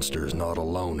 The monster's not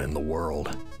alone in the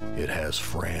world. It has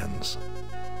friends.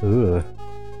 Ooh.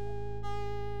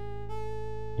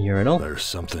 Urinal? There's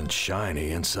something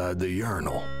shiny inside the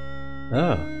urinal.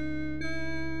 Oh.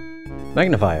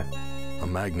 Magnifier. A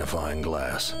magnifying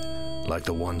glass, like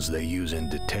the ones they use in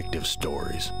detective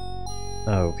stories.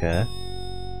 Okay.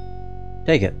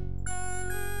 Take it.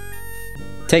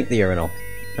 Take the urinal.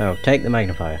 Oh, take the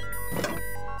magnifier.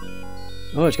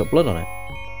 Oh, it's got blood on it.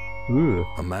 Ooh.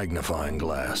 A magnifying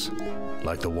glass,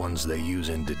 like the ones they use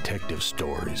in detective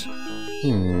stories.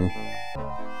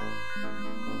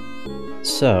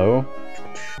 So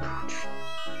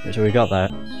we got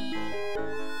that.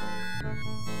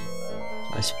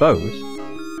 I suppose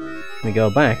we go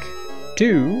back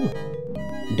to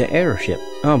the airship.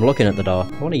 Oh, I'm looking at the door.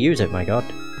 I want to use it, my god.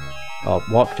 I'll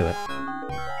walk to it.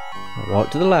 I'll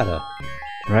walk to the ladder.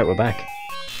 Right, we're back.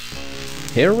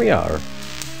 Here we are.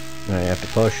 Now you have to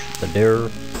push the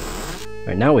door.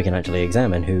 Right, now we can actually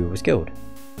examine who was killed.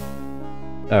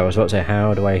 Oh, I was about to say,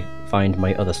 how do I find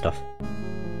my other stuff?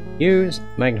 Use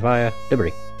magnifier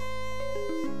debris.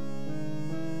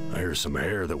 Here's some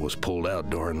hair that was pulled out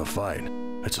during the fight.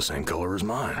 It's the same color as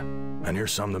mine. And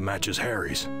here's some that matches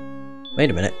Harry's. Wait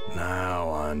a minute. Now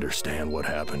I understand what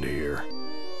happened here.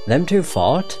 Them two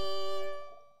fought?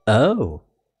 Oh.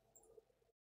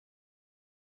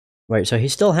 Wait, so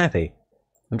he's still happy?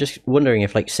 I'm just wondering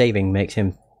if, like, saving makes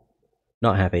him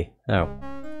not happy. Oh.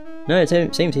 No,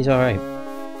 it seems he's alright.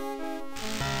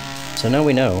 So now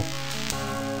we know.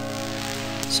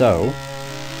 So,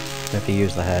 we have to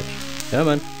use the hatch. Come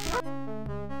on.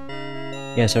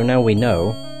 Yeah, so now we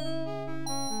know.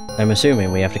 I'm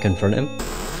assuming we have to confront him.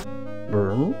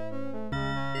 Vroom.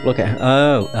 Look at...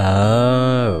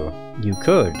 Oh, you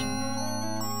could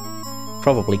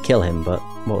probably kill him, but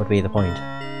what would be the point?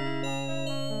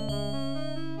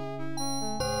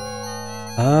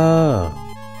 Oh.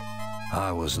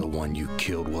 I was the one you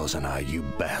killed, wasn't I, you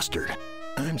bastard?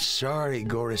 I'm sorry,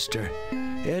 Gorister.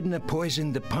 Edna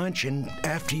poisoned the punch, and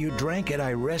after you drank it,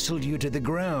 I wrestled you to the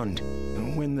ground.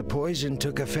 When the poison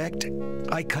took effect,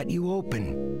 I cut you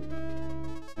open.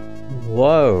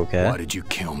 Whoa, okay. Why did you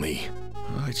kill me?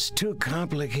 Oh, it's too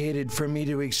complicated for me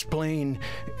to explain.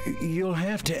 You'll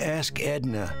have to ask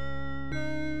Edna.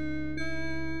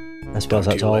 I suppose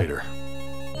Talk that's to you all. later.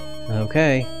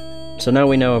 Okay. So now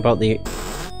we know about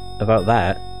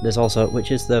that. There's also,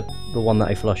 which is the one that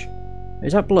I flush.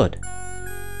 Is that blood?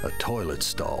 A toilet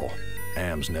stall.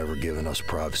 Am's never given us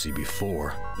privacy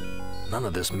before. None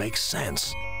of this makes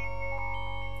sense.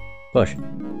 Push.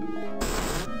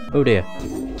 Oh dear.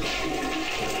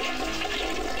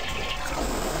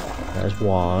 There's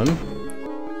 1.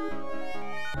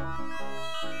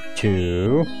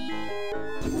 2.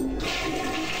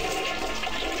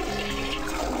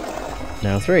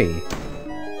 Now 3.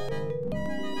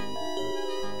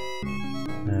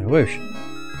 And whoosh.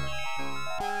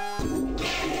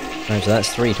 Right, so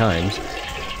that's 3 times.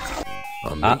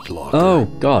 A meat locker. Oh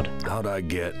god. How'd I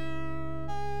get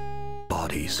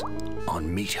bodies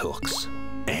on meat hooks?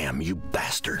 Am, you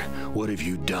bastard. What have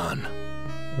you done?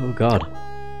 Oh god.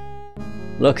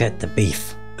 Look at the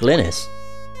beef. Glynis.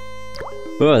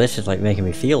 Oh, this is like making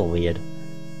me feel weird.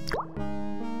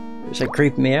 It's like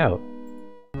creeping me out.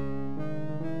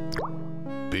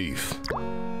 Beef.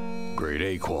 Grade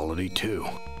A quality, too.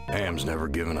 Am's never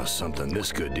given us something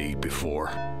this good to eat before.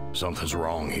 Something's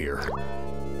wrong here.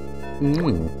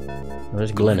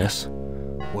 There's Glynis.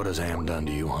 What has Am done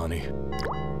to you, honey?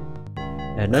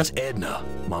 Edna? That's Edna,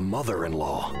 my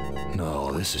mother-in-law.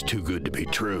 No, this is too good to be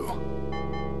true.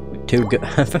 Too good.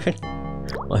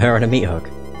 Well, her on a meat hook.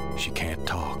 She can't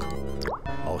talk.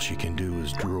 All she can do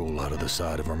is drool out of the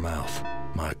side of her mouth.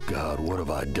 My God, what have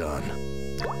I done?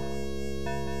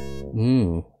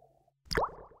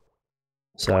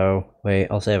 So, wait,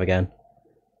 I'll save again.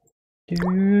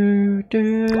 Do,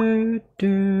 do,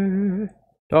 do.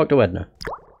 Talk to Edna.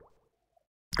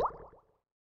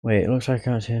 Wait, it looks like I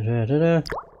can't see it.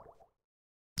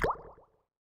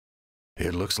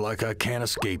 It looks like I can't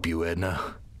escape you,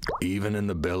 Edna. Even in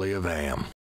the belly of Am.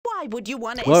 Why would you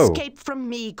want to Whoa. escape from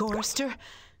me, Gorster?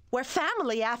 We're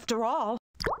family after all.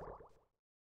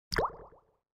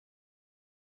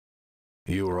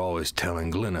 You were always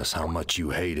telling Glynis how much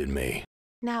you hated me.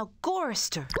 Now,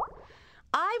 Gorster,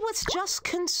 I was just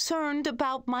concerned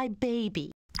about my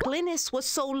baby. Glynis was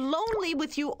so lonely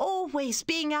with you always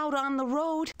being out on the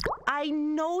road. I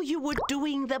know you were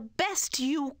doing the best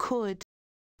you could.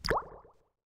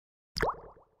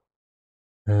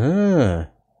 Ah.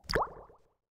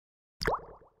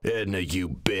 Edna, you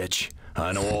bitch.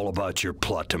 I know all about your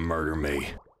plot to murder me.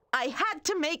 I had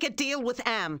to make a deal with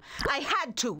Am. I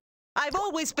had to. I've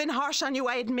always been harsh on you,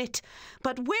 I admit.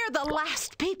 But we're the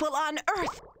last people on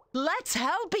Earth. Let's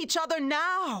help each other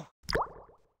now.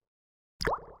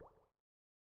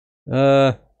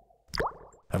 I've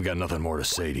got nothing more to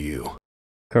say to you.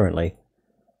 Currently.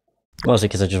 Mostly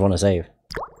because I just want to save.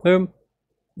 Boom.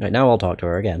 Right, now I'll talk to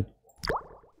her again.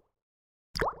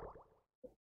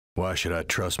 Why should I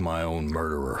trust my own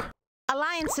murderer?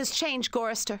 Alliances change,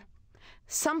 Gorster.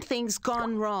 Something's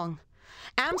gone wrong.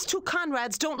 Am's two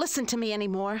Conrads don't listen to me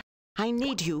anymore. I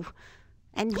need you.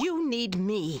 And you need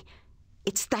me.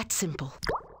 It's that simple.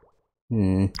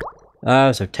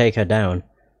 Oh, so take her down.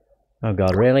 Oh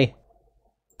god, really?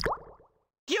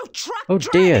 You truck Oh,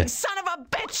 driving dear. son of a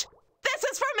bitch! This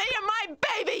is for me and my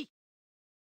baby!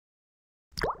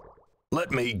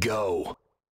 Let me go.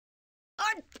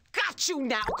 I've got you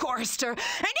now, Gorster.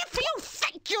 And if you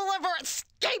think you'll ever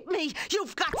escape me,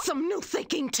 you've got some new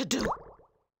thinking to do.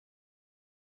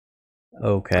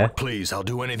 Okay. Please, I'll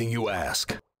do anything you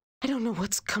ask. I don't know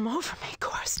what's come over me,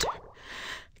 Gorster.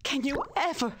 Can you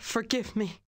ever forgive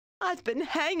me? I've been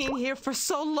hanging here for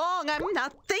so long, I'm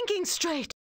not thinking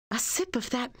straight. A sip of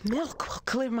that milk will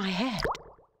clear my head.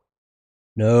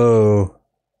 No.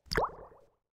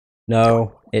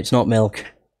 No, it's not milk.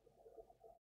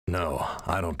 No,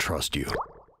 I don't trust you.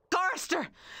 Gorster,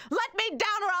 let me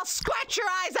down or I'll scratch your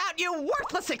eyes out, you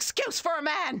worthless excuse for a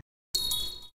man!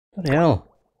 What the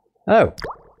hell? Oh.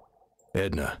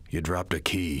 Edna, you dropped a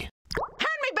key. Hand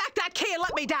me back that key and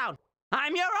let me down!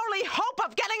 I'm your only hope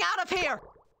of getting out of here!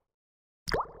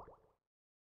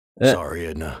 Sorry,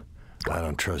 Edna. I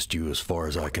don't trust you as far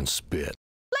as I can spit.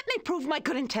 Let me prove my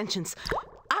good intentions.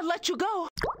 I'll let you go.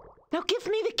 Now give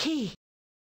me the key.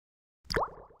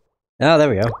 Ah, there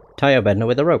we go. Tie up Edna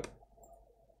with a rope.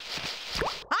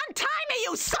 Untie me,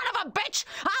 you son of a bitch!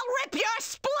 I'll rip your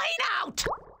spleen out!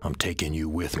 I'm taking you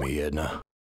with me, Edna.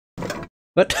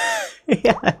 What?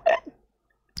 Yeah.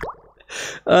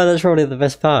 Oh, that's probably the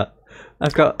best part.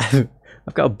 I've got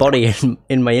a body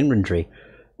in my inventory.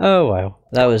 Oh wow,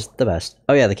 that was the best.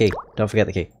 Oh yeah, the key. Don't forget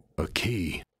the key. A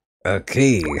key? A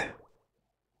key.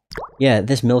 Yeah,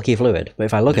 this milky fluid. But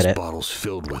if I look at it, This bottle's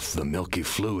filled with the milky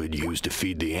fluid used to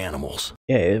feed the animals.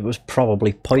 yeah, it was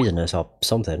probably poisonous or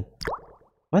something.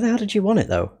 Why the hell did you want it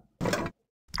though?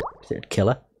 Is it a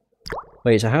killer?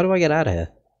 Wait, so how do I get out of here?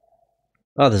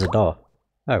 Oh, there's a door.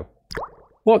 Oh.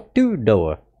 Walk to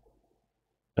door.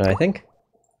 I think.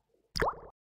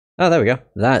 Oh, there we go.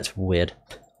 That's weird.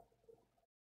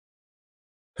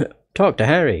 Talk to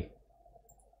Harry.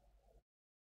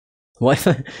 What if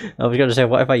I was going to say,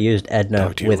 what if I used Edna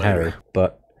Talk to you with later. Harry?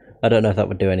 But I don't know if that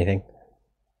would do anything.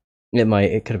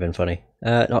 It could have been funny.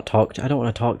 Not talk to, I don't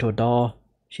want to talk to a door.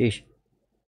 Sheesh.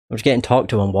 I'm just getting talk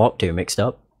to and walk to mixed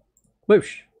up.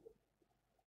 Whoosh.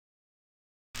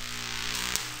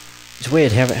 It's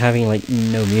weird having like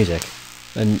no music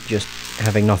and just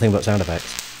having nothing but sound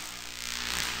effects.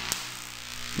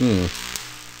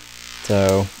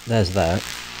 So there's that.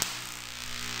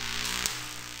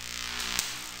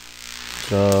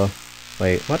 So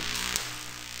wait, what?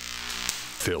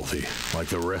 Filthy, like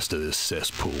the rest of this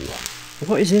cesspool.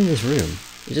 What is in this room?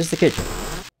 Is this the kitchen?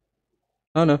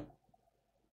 Oh no.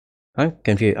 I'm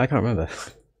confused. I can't remember.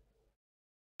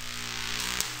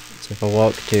 So if I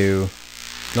walk to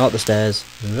not the stairs.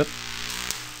 Yep.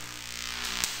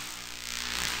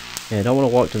 Yeah, I don't want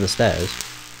to walk to the stairs.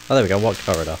 Oh, there we go. Walk to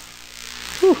corridor.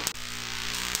 Whew.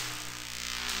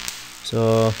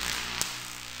 So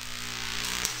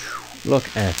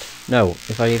look at. No,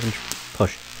 if I even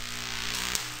push.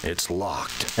 It's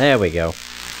locked. There we go.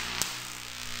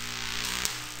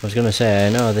 I was gonna say, I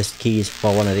know this key's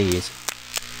for one of these.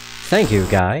 Thank you,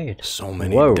 guide. So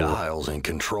many Whoa. dials and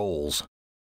controls.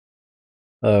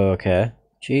 Okay.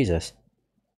 Jesus.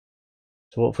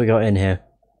 So what have we got in here?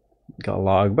 Got a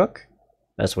logbook.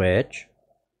 A switch.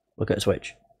 Look at a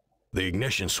switch. The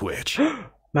ignition switch.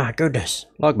 My goodness.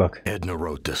 Logbook. Edna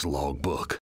wrote this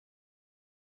logbook.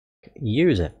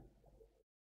 Use it.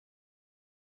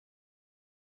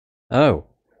 Oh.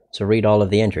 So read all of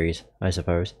the entries, I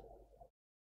suppose.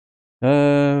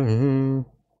 Yep,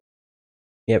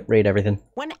 read everything.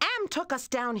 When Am took us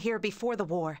down here before the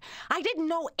war, I didn't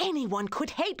know anyone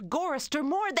could hate Gorrister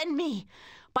more than me.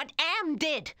 But Am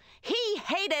did. He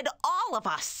hated all of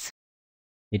us.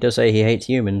 He does say he hates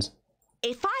humans.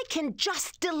 If I can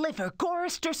just deliver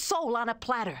Gorrister's soul on a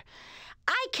platter,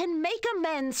 I can make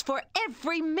amends for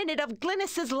every minute of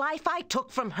Glynis's life I took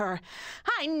from her.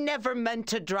 I never meant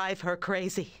to drive her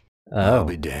crazy. Oh. I'll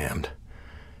be damned.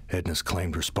 Edna's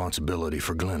claimed responsibility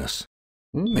for Glynis.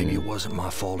 Maybe it wasn't my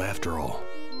fault after all.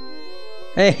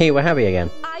 Hey, we're happy again.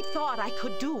 I thought I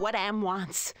could do what Am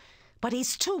wants, but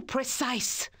he's too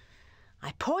precise.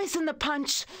 I poisoned the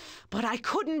punch, but I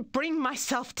couldn't bring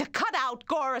myself to cut out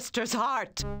Gorrister's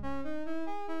heart.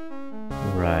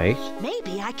 Right.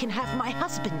 Maybe I can have my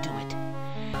husband do it.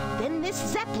 Then this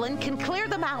Zeppelin can clear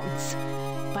the mountains.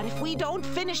 But if we don't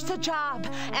finish the job,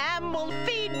 Am will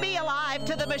feed me alive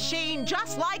to the machine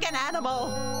just like an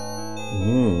animal.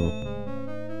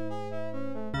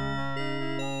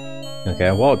 Okay,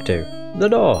 I walk to the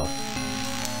door.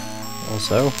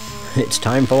 Also, it's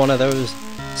time for one of those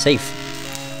safe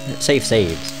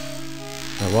saves.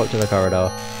 I walk to the corridor,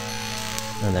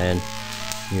 and then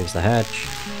use the hatch.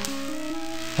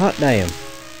 Hot damn.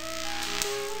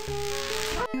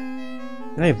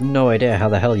 I have no idea how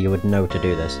the hell you would know to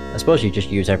do this. I suppose you just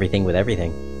use everything with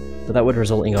everything. But that would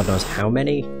result in God knows how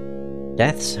many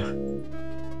deaths?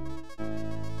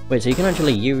 Wait, so you can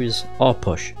actually use or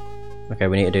push. Okay,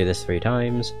 we need to do this 3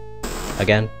 times.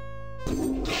 Again.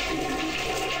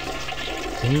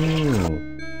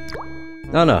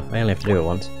 Oh no, I only have to do it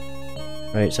once.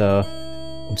 Right, so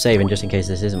I'm saving just in case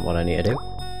this isn't what I need to do.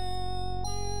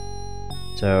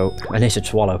 So, I need to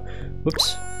swallow.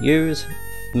 Whoops. Use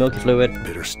milky fluid.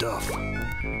 Bitter stuff.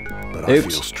 But I feel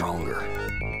stronger.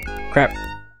 Crap.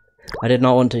 I did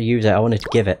not want to use it, I wanted to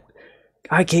give it.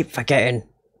 I keep forgetting.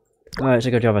 Oh, it's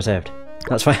a good job I saved.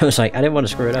 That's why I was like, I didn't want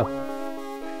to screw it up.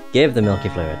 Give the milky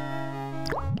fluid.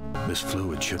 This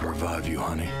fluid should revive you,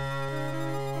 honey.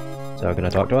 So, can I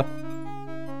talk to her?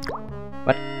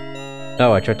 What?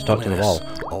 No, I tried to talk to the wall.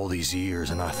 All these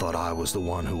years and I thought I was the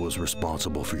one who was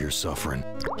responsible for your suffering.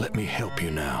 Let me help you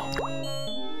now.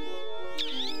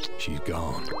 She's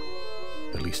gone.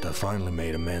 At least I finally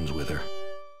made amends with her.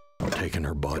 I'm taking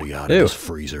her body out of this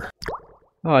freezer.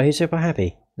 Oh, he's super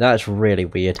happy. That's really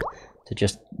weird. To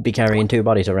just be carrying 2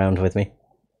 bodies around with me.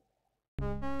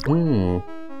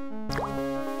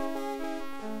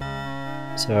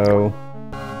 So,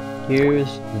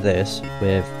 use this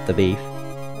with the beef.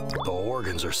 The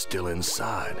organs are still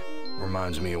inside.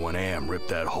 Reminds me of when Am ripped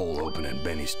that hole open in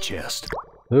Benny's chest.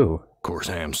 Ooh. Of course,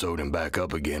 Am sewed him back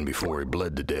up again before he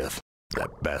bled to death.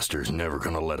 That bastard's never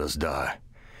gonna let us die.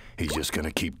 He's just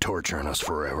gonna keep torturing us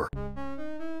forever.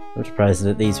 I'm surprised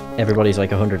that everybody's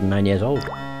like 109 years old.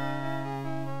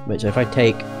 Wait, so if I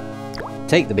take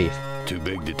the beef. Too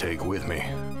big to take with me.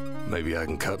 Maybe I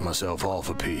can cut myself off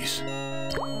a piece.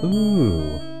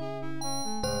 Ooh.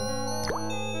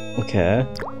 Okay.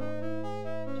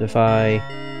 So if I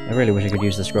really wish I could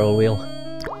use the scroll wheel.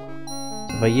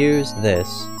 So if I use this.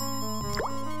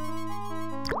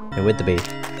 And with the beef.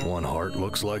 One heart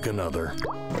looks like another.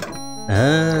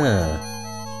 Ah.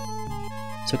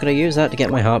 So could I use that to get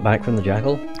my heart back from the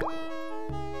jackal?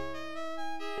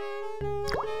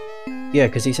 Yeah,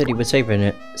 because he said he was saving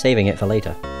it for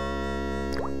later.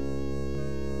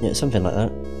 Yeah, something like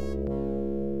that.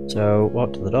 So,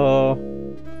 walk to the door.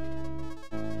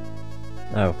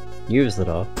 Oh, use the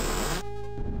door.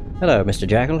 Hello, Mr.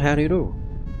 Jackal, how do you do?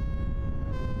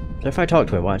 So if I talk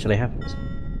to him, what actually happens?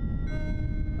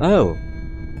 Oh!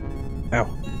 Ow.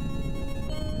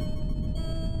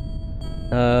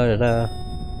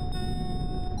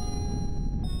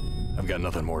 I've got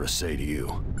nothing more to say to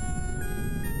you.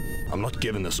 I'm not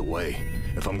giving this away.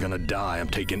 If I'm gonna die, I'm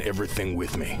taking everything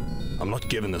with me. I'm not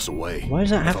giving this away. Why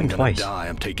does that happen twice? If I'm gonna die,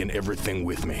 I'm taking everything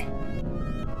with me.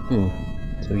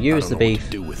 So use the beef. What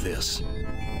to do with this.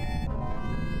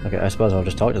 Okay, I suppose I'll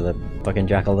just talk to the fucking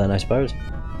jackal then, I suppose.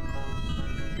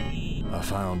 I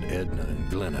found Edna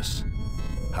and Glynis.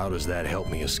 How does that help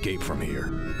me escape from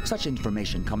here? Such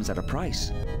information comes at a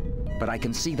price. But I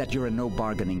can see that you're in no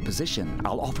bargaining position.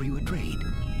 I'll offer you a trade.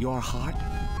 Your heart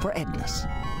for Edna's.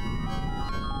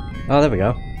 Oh, there we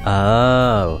go.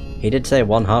 Oh, he did say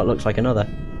one heart looks like another.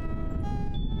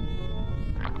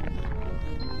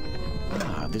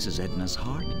 Ah, this is Edna's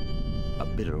heart. A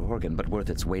bitter organ, but worth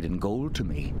its weight in gold to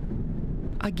me.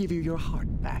 I give you your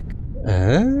heart back.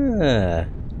 Ah.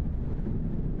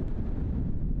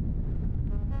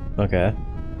 Okay.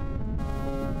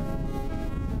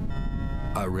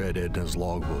 I read Edna's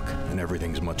logbook, and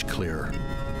everything's much clearer.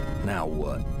 Now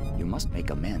what? You must make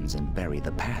amends and bury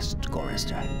the past,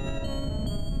 Gorrister.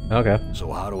 Okay.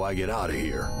 So how do I get out of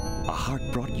here? A heart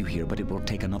brought you here, but it will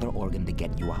take another organ to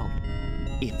get you out.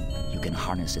 If you can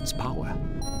harness its power.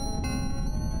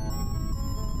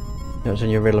 What's in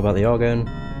your riddle about the organ?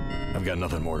 I've got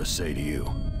nothing more to say to you.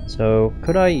 So,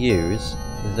 could I use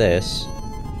this?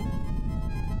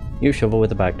 You shovel with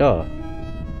the back door.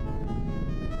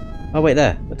 Oh wait,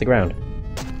 there, with the ground.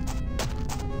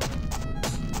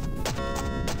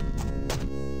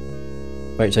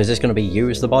 Wait, so is this going to be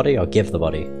use the body or give the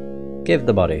body? Give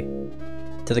the body.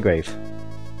 To the grave.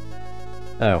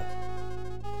 Oh.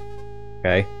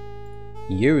 Okay.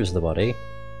 Use the body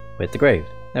with the grave.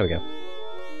 There we go.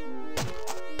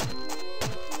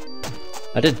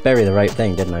 I did bury the right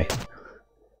thing, didn't I?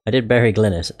 I did bury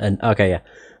Glynis, and okay, yeah.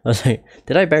 I was like,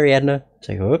 did I bury Edna? It's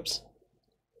like, whoops.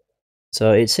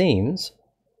 So it seems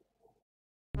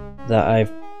that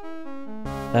I've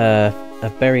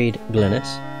buried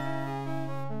Glynis.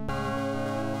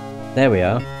 There we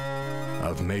are.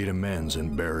 I've made amends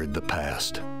and buried the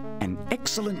past. An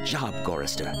excellent job,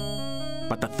 Gorrister.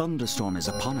 But the thunderstorm is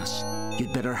upon us.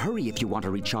 You'd better hurry if you want to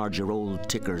recharge your old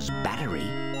ticker's battery.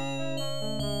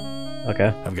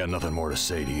 Okay. I've got nothing more to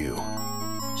say to you.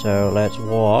 So let's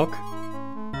walk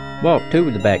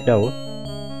to the back door,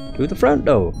 to the front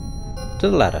door, to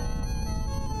the ladder.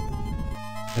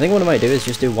 I think what I might do is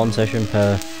just do one session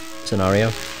per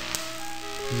scenario.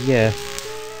 Yeah.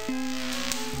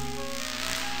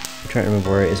 I'm trying to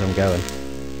remember where it is I'm going.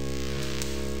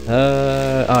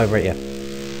 Oh, right, yeah.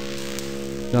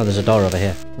 No, there's a door over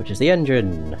here, which is the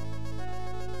engine.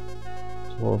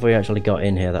 So what have we actually got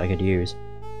in here that I could use,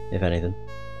 if anything?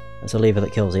 That's a lever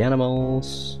that kills the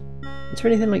animals. Is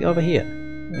there anything like over here?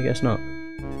 I guess not.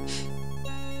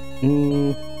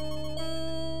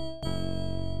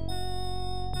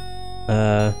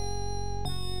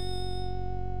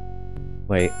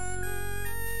 Wait.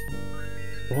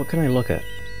 What can I look at?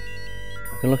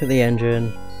 I can look at the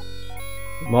engine.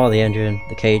 More of the engine,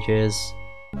 the cages.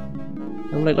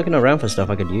 I'm like looking around for stuff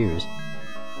I could use.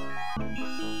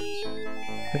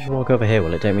 If I just walk over here,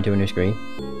 will it take me to a new screen?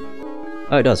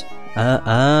 Oh, it does.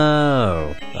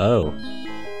 Oh.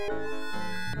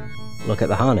 Look at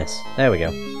the harness. There we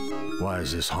go. Why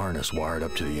is this harness wired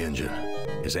up to the engine?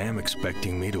 Is Am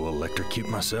expecting me to electrocute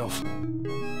myself?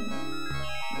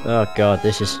 Oh god,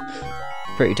 this is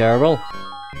pretty terrible.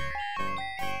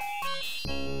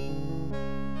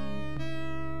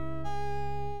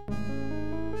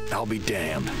 I'll be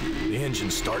damned. The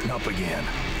engine's starting up again.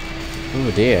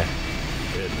 Oh dear.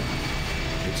 Edna,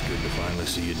 it's good to finally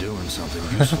see you doing something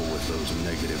useful with those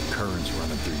negative currents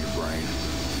running through your brain.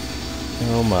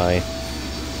 Oh my.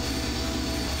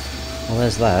 Well,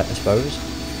 there's that, I suppose.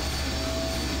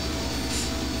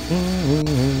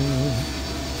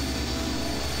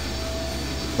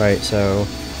 Right, so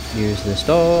use this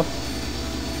door.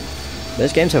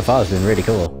 This game so far has been really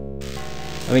cool.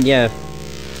 I mean, yeah,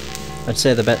 I'd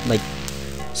say the like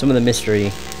some of the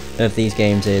mystery of these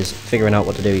games is figuring out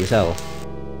what to do yourself.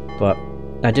 But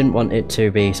I didn't want it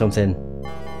to be something.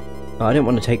 Oh, I didn't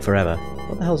want to take forever.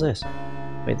 What the hell's this?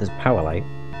 Wait, there's a power light.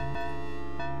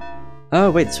 Oh,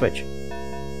 wait, the switch.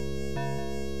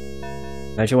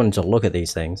 I actually wanted to look at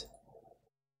these things,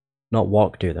 not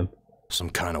walk to them. Some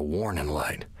kind of warning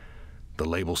light. The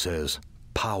label says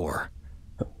power.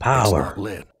 Power. It's not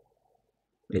lit.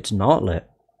 It's not lit.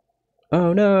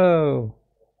 Oh no!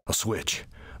 A switch.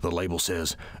 The label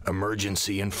says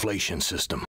emergency inflation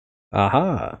system.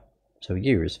 Aha! So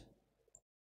use.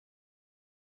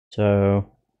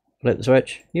 So flip the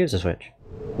switch, use the switch.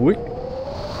 Whoop. The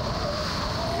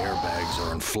airbags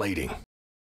are inflating.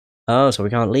 Oh, so we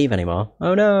can't leave anymore.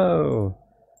 Oh no!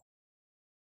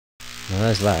 Well,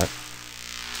 there's that.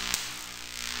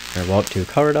 I walk to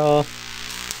corridor.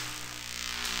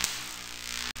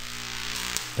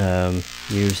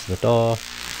 Use the door.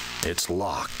 It's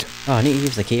locked. Oh, I need to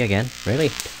use the key again.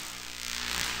 Really?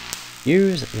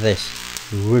 Use this.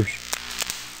 Whoosh.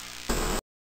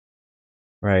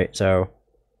 Right, so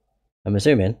I'm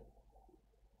assuming.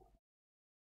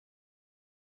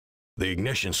 The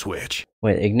ignition switch.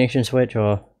 Wait, ignition switch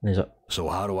or is it So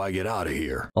how do I get out of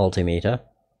here? altimeter?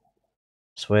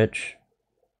 Switch.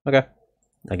 Okay.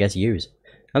 I guess use.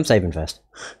 I'm saving fast.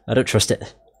 I don't trust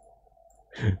it.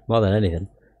 More than anything.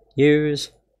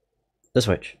 Use the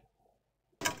switch.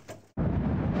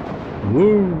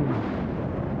 Woo!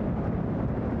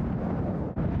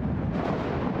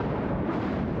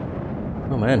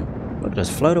 Oh man. Look at us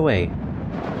float away.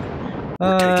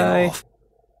 We're taking Bye. off.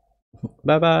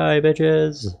 Bye bye,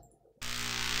 bitches.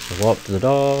 So walk to the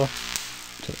door,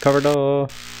 to the corridor,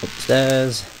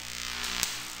 upstairs.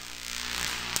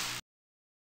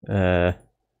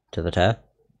 To the tear.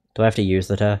 Do I have to use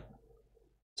the tear?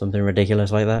 Something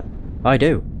ridiculous like that? I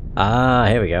do. Ah,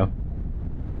 here we go.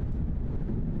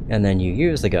 And then you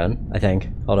use the gun, I think.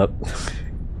 Hold up.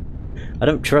 I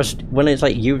don't trust when it's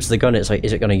like use the gun, it's like,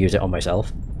 is it gonna use it on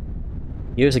myself?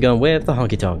 Use the gun with the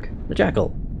honky tonk, the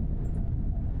jackal.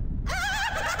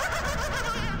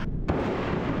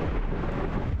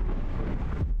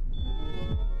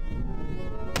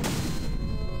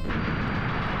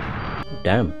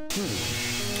 Damn. Yeah,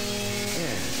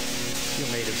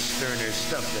 you're made of sterner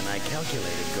stuff than I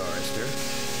calculated, Gorister.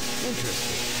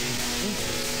 Interesting.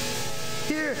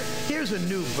 Here's a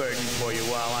new burden for you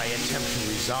while I attempt to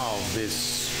resolve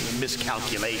this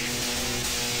miscalculation.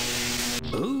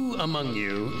 Who among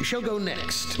you shall go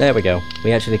next? There we go.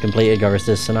 We actually completed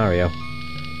Gorister's scenario.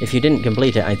 If you didn't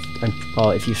complete it,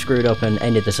 or if you screwed up and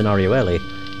ended the scenario early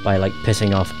by like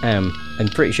pissing off Am, I'm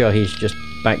pretty sure he's just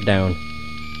back down,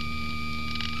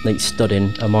 like stood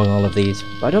in among all of these.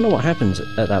 But I don't know what happens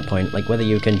at that point. Like whether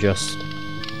you can just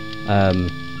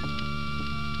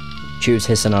choose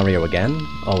his scenario again,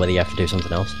 or whether you have to do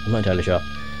something else. I'm not entirely sure.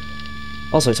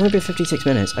 Also, it's only been 56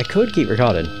 minutes. I could keep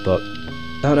recording, but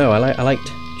I don't know. I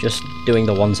liked just doing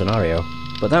the one scenario,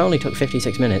 but that only took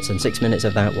 56 minutes, and 6 minutes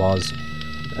of that was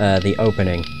the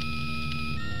opening.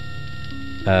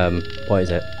 What is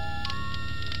it?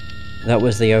 That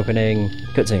was the opening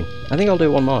cutscene. I think I'll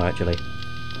do one more actually.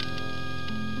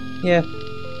 Yeah.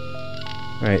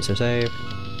 Right, so save.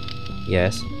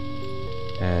 Yes.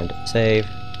 And save.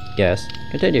 Yes.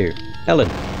 Continue. Ellen.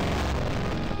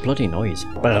 Bloody noise.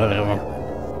 Not as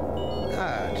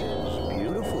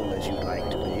beautiful as you'd like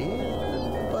to be,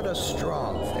 but a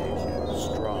strong faith,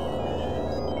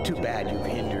 strong. Too bad you've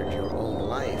hindered your own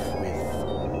life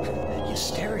with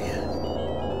hysteria.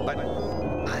 But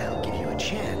I'll give you a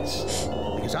chance,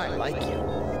 because I like you.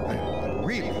 I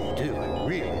really do. I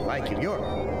really like you.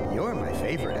 You're my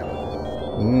favorite,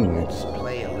 Ellen. Let's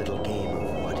play a little game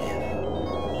of what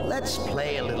if. Let's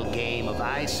play a little game of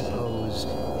I suppose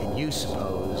and you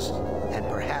suppose, and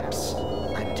perhaps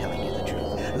I'm telling you the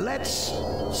truth. Let's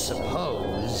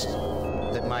suppose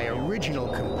that my original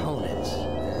components,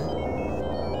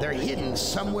 they're hidden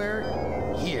somewhere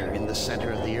here in the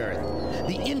center of the Earth.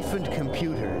 The infant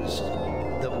computers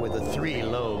that were the 3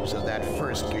 lobes of that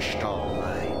first Gestalt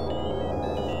mind.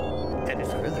 And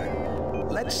further,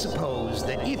 let's suppose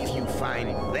that if you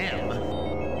find them,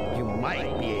 you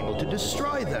might be able to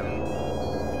destroy them.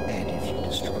 And if you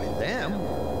destroy them,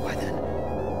 why then,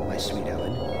 my sweet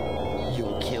Ellen,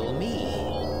 you'll kill me.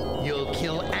 You'll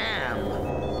kill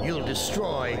Am. You'll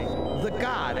destroy the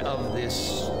god of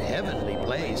this heavenly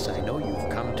place I know you've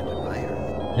come to admire.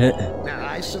 Now,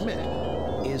 I submit,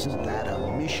 isn't that a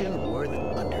mission worth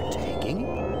undertaking?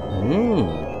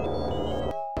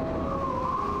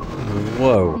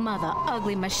 Whoa. Mother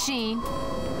ugly machine.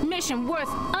 Mission worth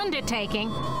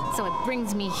undertaking. So it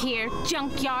brings me here,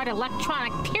 junkyard,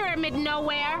 electronic pyramid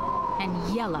nowhere,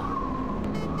 and yellow.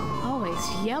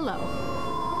 Always yellow.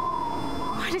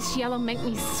 Why does yellow make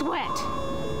me sweat?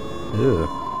 Ooh.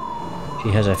 She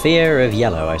has a fear of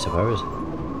yellow, I suppose.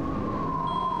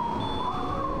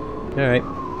 Alright.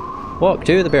 Walk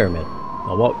to the pyramid.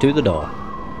 I'll walk to the door.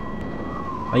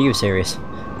 Are you serious?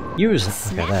 Use...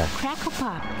 Snap, Okay, there. crackle,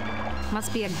 pop.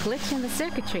 Must be a glitch in the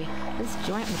circuitry. This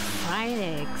joint with fried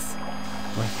eggs.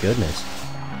 My goodness.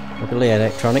 Look at the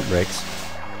electronic bricks.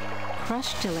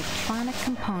 Crushed electronic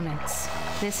components.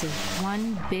 This is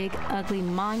one big, ugly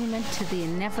monument to the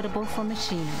inevitable for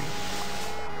machinery.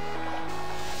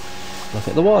 Look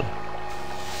at the water.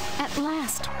 At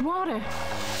last, water.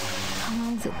 How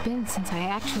long's it been since I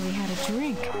actually had a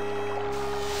drink?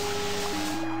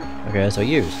 Okay, so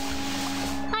use.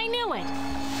 I knew it!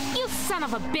 You son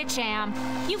of a bitch, Am!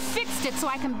 You fixed it so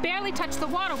I can barely touch the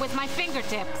water with my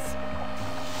fingertips.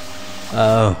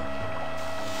 Oh.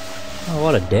 Oh,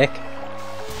 what a dick.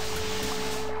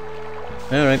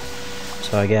 Alright.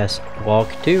 So I guess walk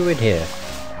to it here.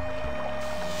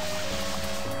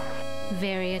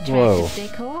 Very attractive Whoa.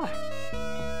 decor.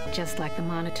 Just like the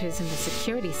monitors in the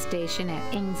security station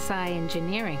at Insci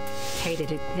Engineering.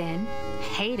 Hated it then,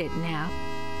 hate it now.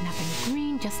 Nothing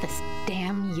green, just this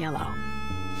damn yellow.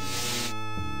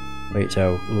 Wait,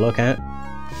 so look at...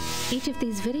 Each of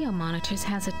these video monitors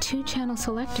has a 2-channel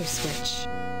selector switch.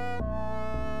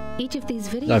 Each of these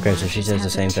video Okay, so monitors she says the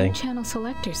has same a thing. 2-channel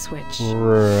selector switch.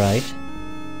 Right.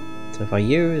 So if I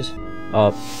use...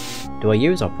 Oh, do I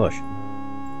use or push?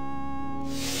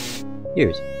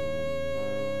 Use.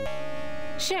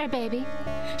 Sure, baby.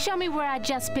 Show me where I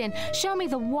just been. Show me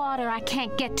the water I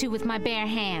can't get to with my bare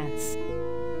hands.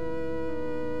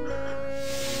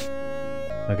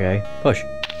 Okay, push.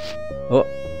 Oh.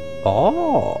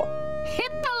 Oh!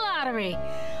 Hit the lottery!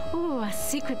 Ooh, a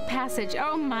secret passage.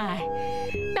 Oh my.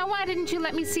 Now why didn't you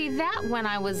let me see that when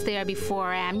I was there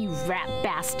before, Am, you rat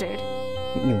bastard?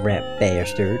 You rat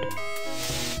bastard.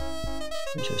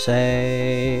 So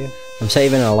save. I'm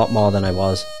saving a lot more than I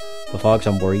was before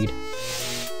because I'm worried.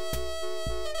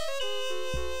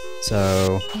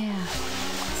 So... Yeah,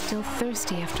 still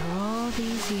thirsty after all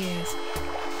these years.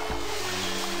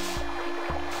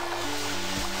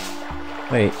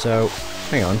 Wait, so...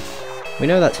 hang on. We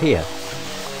know that's here.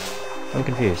 I'm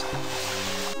confused.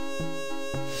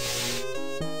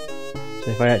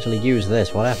 So if I actually use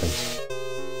this, what happens?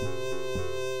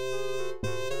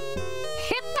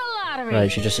 Hit the lottery!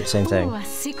 Right, she just did the same thing. Ooh, a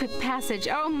secret passage.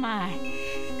 Oh my.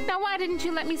 Now why didn't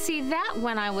you let me see that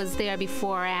when I was there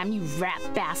before, Am, you rat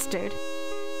bastard?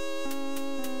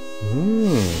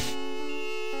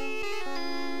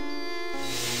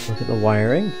 Look at the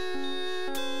wiring.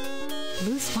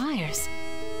 Loose wires.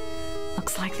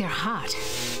 Looks like they're hot.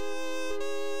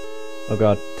 Oh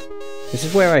god. This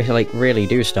is where I like really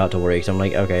do start to worry because I'm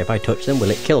like, okay, if I touch them,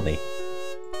 will it kill me?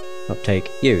 Uptake,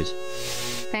 use.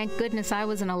 Thank goodness I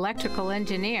was an electrical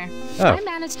engineer. Oh. I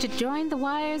managed to join the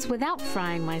wires without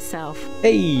frying myself.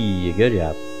 Hey, good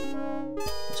job.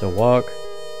 So walk.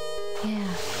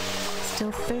 Yeah,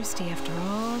 still thirsty after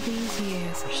all these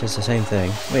years. She says the same thing.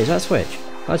 Wait, is that a switch?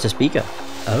 Oh, that's a speaker.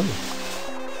 Oh.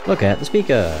 Look at the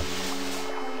speaker.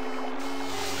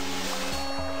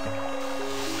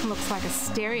 Looks like a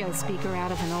stereo speaker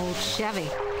out of an old Chevy.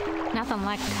 Nothing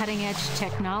like cutting-edge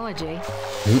technology.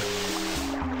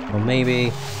 Or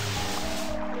maybe...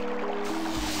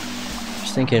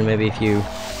 just thinking maybe if you...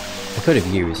 I could have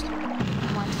used.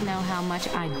 Want to know how much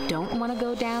I don't want to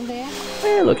go down there?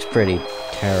 It looks pretty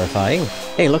terrifying.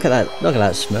 Hey, look at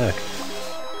that smirk.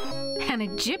 An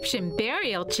Egyptian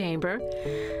burial chamber?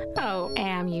 Oh,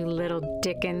 Am, you little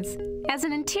Dickens. As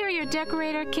an interior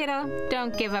decorator, kiddo,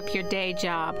 don't give up your day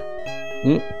job.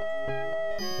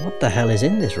 What the hell is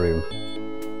in this room?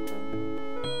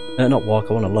 Not walk,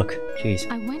 I want to look. Jeez.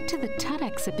 I went to the Tut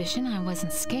exhibition, I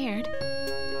wasn't scared.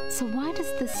 So why does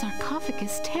this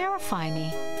sarcophagus terrify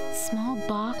me? Small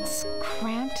box,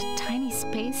 cramped, tiny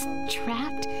space,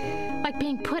 trapped, like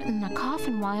being put in a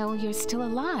coffin while you're still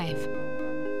alive.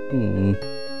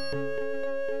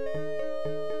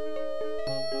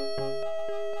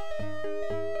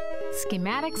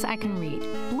 Schematics I can read,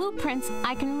 blueprints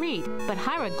I can read, but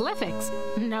hieroglyphics?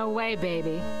 No way,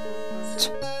 baby.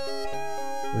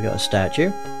 We got a statue.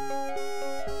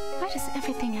 Why does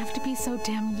everything have to be so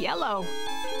damn yellow?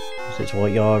 It's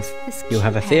what you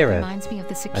have a keypad fear of. Reminds me of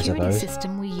the security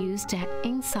system we used at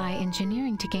Ingsci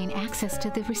Engineering to gain access to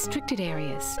the restricted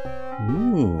areas.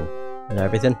 Is that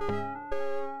everything?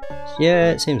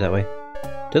 Yeah, it seems that way.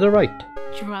 To the right.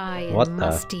 Dry and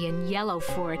musty and yellow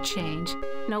for a change.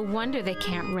 No wonder they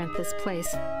can't rent this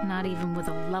place, not even with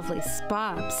a lovely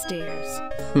spa upstairs.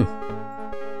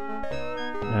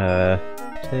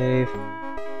 Save.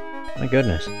 My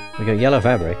goodness, we got yellow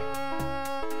fabric.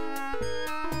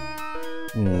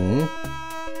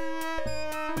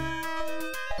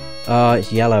 Oh,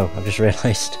 it's yellow. I've just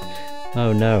realised.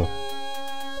 Oh no.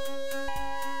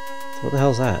 So what the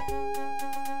hell's that?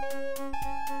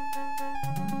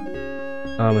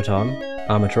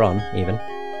 Armatron, even.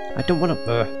 I don't want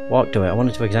to walk to it. I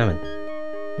wanted to examine.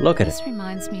 Look at it. This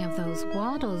reminds me of those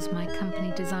waddles my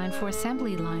company designed for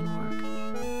assembly line work.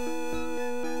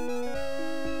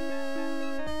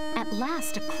 At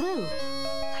last, a clue.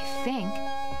 I think.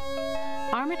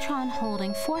 Armatron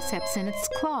holding forceps in its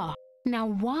claw. Now,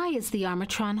 why is the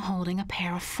Armatron holding a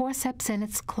pair of forceps in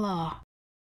its claw?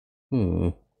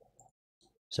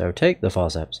 So take the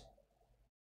forceps.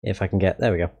 If I can get...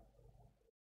 there we go.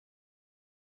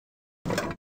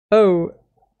 Oh!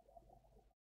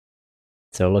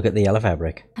 So look at the yellow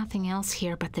fabric. Nothing else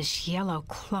here but this yellow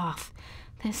cloth.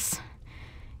 This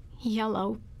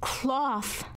yellow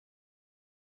cloth.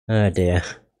 Oh dear.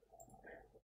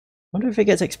 Wonder if it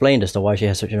gets explained as to why she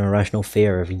has such an irrational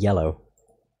fear of yellow.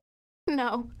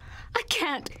 No, I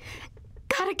can't.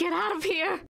 Gotta get out of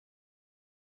here.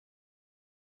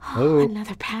 Oh,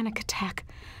 another panic attack.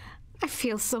 I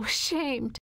feel so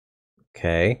ashamed.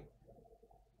 Okay.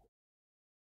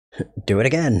 Do it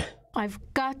again. I've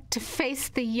got to face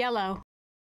the yellow.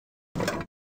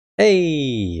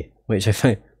 Hey! Wait, so if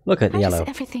I look at the yellow. Why does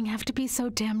everything have to be so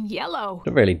damn yellow?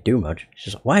 Don't really do much. It's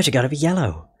just, why has it got to be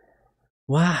yellow?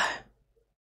 Why?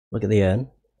 Look at the urn.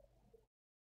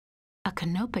 A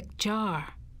canopic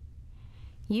jar,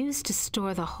 used to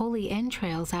store the holy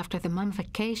entrails after the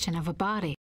mummification of a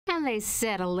body. And they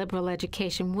said a liberal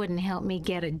education wouldn't help me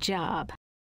get a job.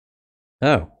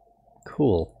 Oh,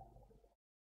 cool.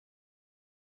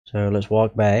 So let's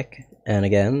walk back, and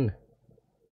again.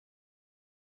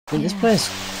 In this place.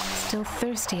 Still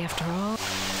thirsty after all.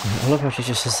 I love how she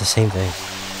just says the same thing.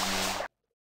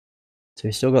 So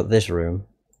we still got this room.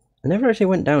 I never actually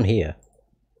went down here.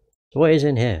 So what is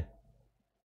in here?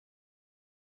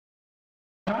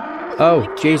 Oh,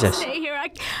 I Jesus. can't stay here. I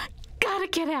gotta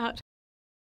get out.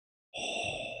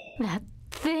 That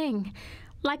thing,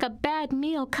 like a bad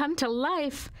meal come to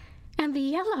life. And the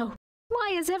yellow.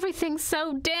 Why is everything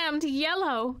so damned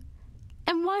yellow?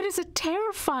 And why does it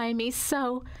terrify me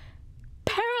so?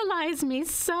 Paralyze me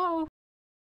so?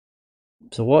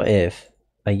 So what if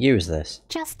I use this?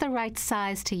 Just the right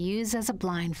size to use as a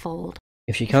blindfold.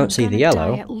 If she can't see the If I'm yellow...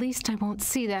 gonna die, at least I won't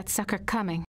see that sucker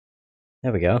coming.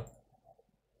 There we go.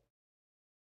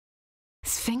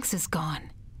 Sphinx is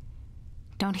gone.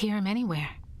 Don't hear him anywhere.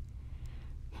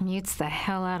 Mutes the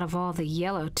hell out of all the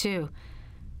yellow, too.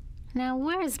 Now,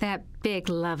 where's that big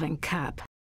loving cup?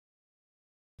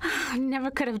 I never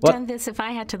could have done this if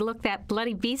I had to look that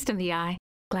bloody beast in the eye.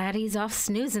 Glad he's off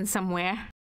snoozing somewhere.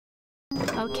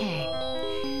 Okay,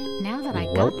 now that I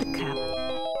got the cup...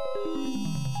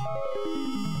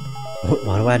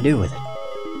 What do I do with it?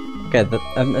 Okay,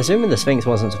 I'm assuming the Sphinx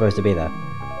wasn't supposed to be there.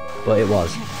 But it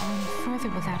was. I can't go any further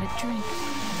without a drink.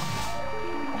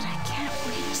 But I can't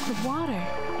reach the water.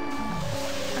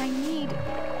 I need...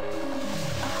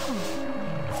 Oh,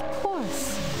 of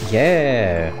course.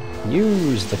 Yeah!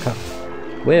 Use the cup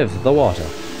with the water.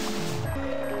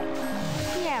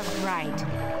 Yeah, right.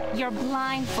 You're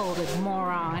blindfolded,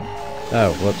 moron.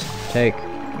 Oh, whoops. Take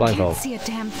blindfold. I can't see a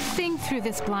damn thing through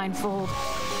this blindfold.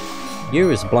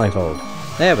 Use blindfold.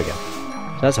 There we go.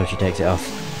 So that's how she takes it off.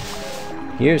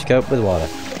 Use cup with water.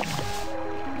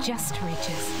 Just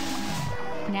reaches.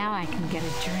 Now I can get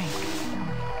a drink.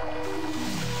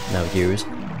 Now use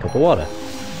cup of water.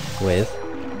 With...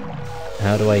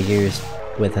 How do I use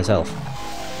with herself?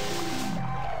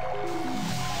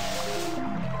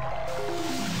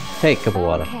 Take cup of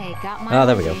water. Okay, got my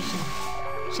there we go. libation.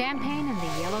 Champagne and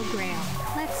the yellow grail.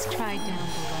 Let's try down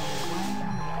below one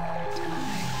more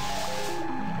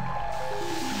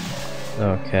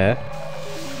time. Okay.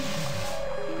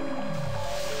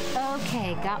 Okay,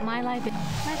 got my libation.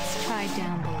 Let's try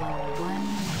down below one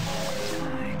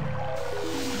more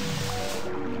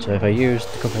time. So if I use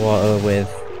the cup of water with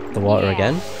the water Yeah,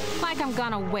 again? Like I'm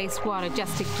gonna waste water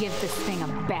just to give this thing a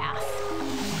bath.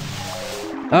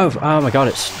 Oh my god,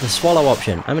 it's the swallow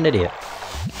option. I'm an idiot.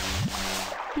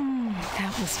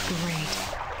 That was great.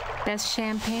 Best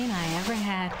champagne I ever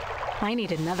had. I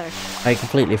need another. I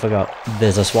completely forgot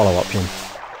there's a swallow option.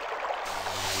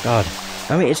 God.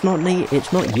 I mean, it's not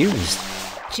used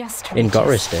Just in reaches.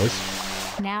 Goris days.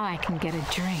 Now I can get a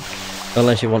drink.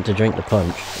 Unless you want to drink the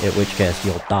punch, in which case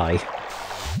you'll die.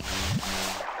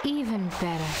 Even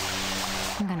better.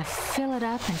 I'm gonna fill it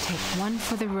up and take one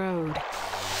for the road.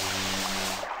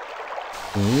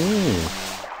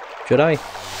 Should I?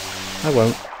 I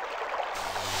won't.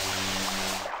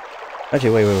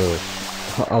 Actually, wait.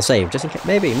 I'll save, just in case.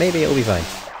 Maybe it'll be fine.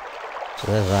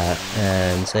 So there's that.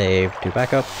 And save to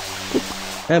back up.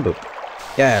 Boop. And boop.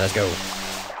 Yeah, let's go.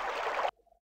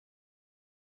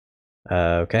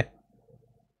 Okay.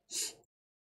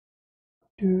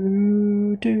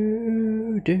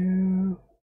 Do.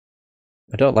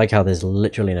 I don't like how there's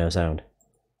literally no sound.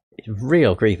 It's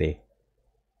real creepy.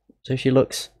 So she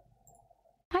looks...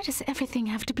 Why does everything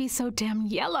have to be so damn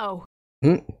yellow?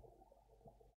 Can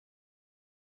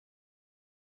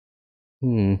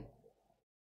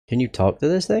you talk to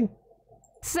this thing?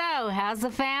 So, how's the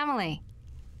family?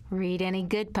 Read any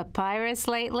good papyrus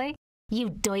lately? You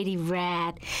dirty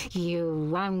rat.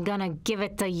 You, I'm gonna give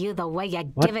it to you the way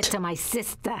you give it to my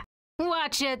sister.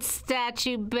 Watch it,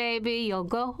 statue baby, you'll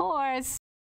go hoarse.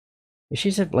 Is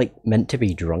she like meant to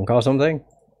be drunk or something?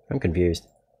 I'm confused.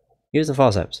 Use the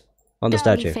forceps on the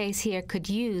statue. Face here could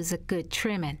use a good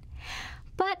trimming.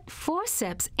 But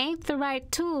forceps ain't the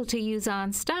right tool to use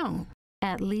on stone.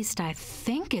 At least I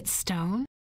think it's stone.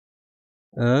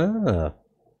 Ah.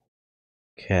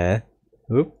 Okay.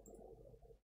 Oop.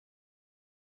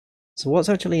 So what's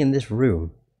actually in this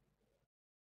room?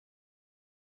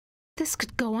 This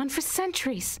could go on for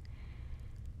centuries.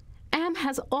 Am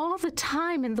has all the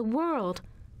time in the world.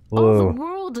 Whoa. All the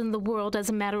world in the world, as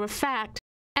a matter of fact.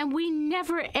 And we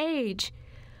never age.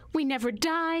 We never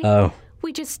die. Oh.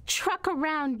 We just truck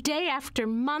around day after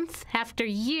month after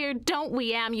year, don't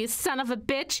we, Am, you son of a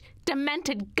bitch?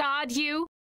 Demented god, you?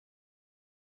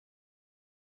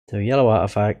 So yellow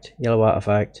artifact, yellow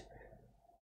artifact.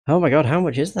 Oh my god, how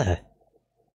much is there?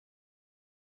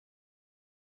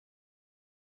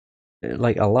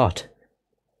 Like a lot.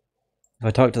 If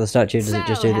I talk to the statue, does it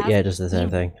just do that? Yeah, it does the same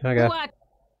thing. Okay.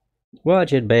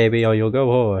 Watch it, baby, or you'll go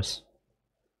hoarse.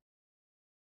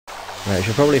 Right, I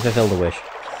should probably fulfill the wish.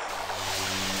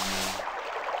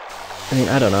 I mean,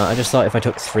 I don't know, I just thought if I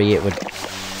took 3 it would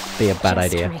be a bad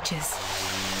idea. Reaches.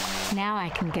 Now I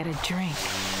can get a drink.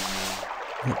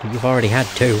 You've already had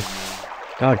 2.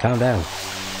 God, calm down.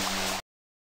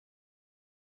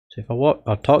 So if I walk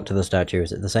or talk to the statue,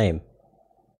 is it the same?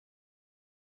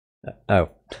 Oh.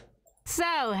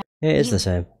 So It is the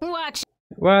same.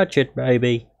 Watch it,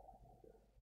 baby.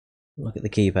 Look at the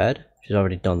keypad. She's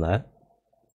already done that.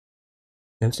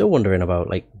 I'm still wondering about,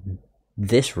 like,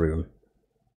 this room.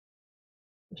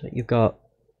 So you've got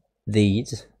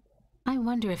these. I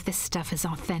wonder if this stuff is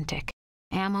authentic.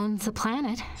 Am owns the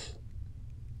planet.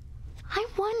 I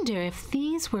wonder if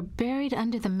these were buried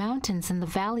under the mountains in the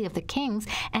Valley of the Kings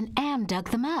and Am dug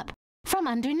them up from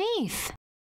underneath.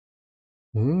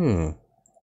 Hmm.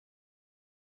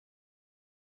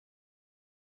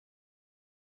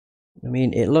 I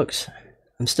mean, it looks...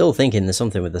 I'm still thinking there's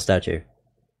something with the statue.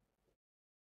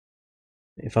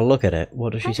 If I look at it,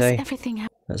 what does she say?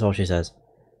 That's all she says.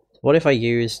 What if I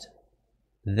used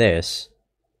this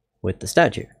with the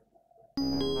statue?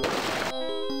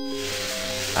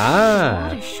 Ah!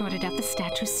 Water shorted out the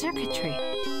statue's circuitry.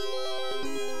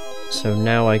 So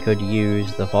now I could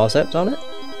use the forceps on it?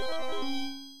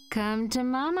 Come to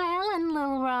Mama Ellen,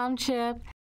 little Rom Chip.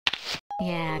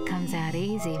 Yeah, it comes out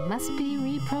easy. Must be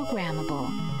reprogrammable.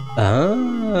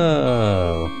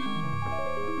 Oh.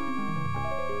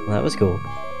 Well, that was cool.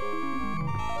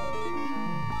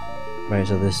 Right,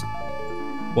 so this...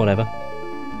 whatever.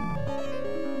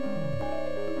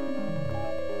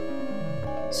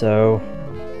 So...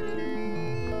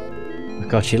 oh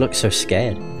god, she looks so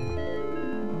scared.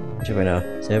 What should we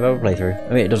know? Save over playthrough.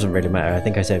 I mean, it doesn't really matter. I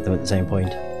think I saved them at the same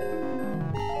point.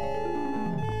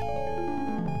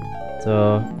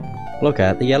 So, look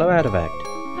at the yellow artifact.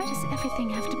 Why does everything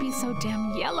have to be so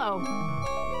damn yellow?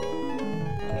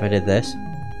 If I did this.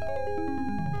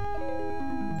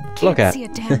 Look at. I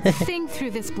can't see a damn thing through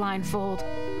this blindfold.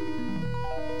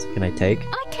 So can I take?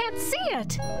 I can't see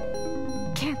it.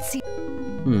 Can't see.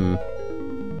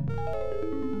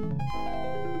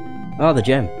 Oh, the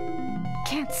gem.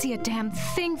 Can't see a damn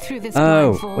thing through this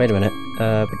blindfold. Oh, wait a minute.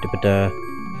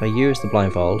 If I use the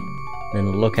blindfold,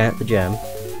 then look at the gem.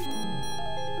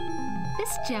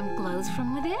 This gem glows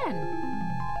from within.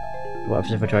 What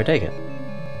happens if I try to take it?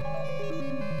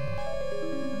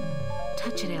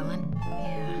 Touch it, Ellen.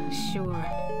 Yeah, sure.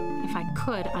 If I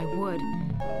could, I would.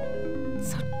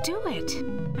 So do it.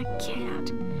 I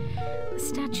can't. The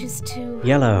statue's too...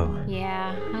 yellow.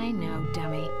 Yeah, I know,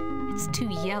 dummy. It's too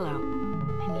yellow.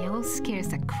 And yellow scares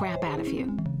the crap out of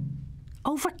you.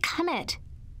 Overcome it.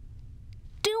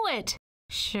 Do it!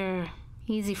 Sure.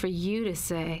 Easy for you to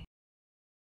say.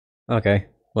 Okay.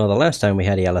 Well, the last time we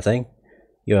had a yellow thing,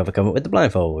 you overcome it with the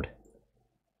blindfold.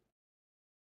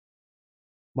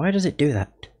 Why does it do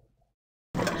that?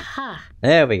 Ha!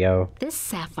 There we go. This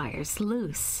sapphire's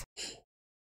loose.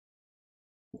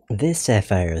 This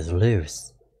sapphire is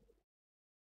loose.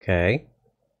 Okay.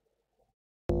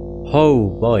 Oh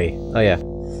boy. Oh yeah.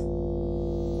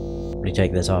 Let me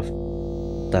take this off.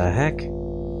 The heck?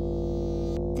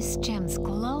 This gem's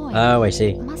glowing. Oh, I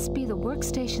see. It must be the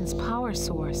workstation's power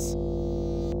source.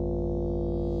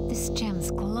 This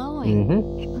gem's glowing.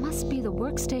 It must be the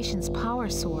workstation's power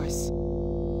source.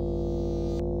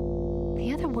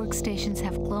 The other workstations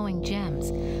have glowing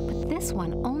gems, but this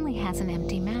one only has an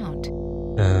empty mount.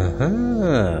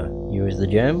 Use the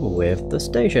gem with the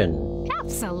station.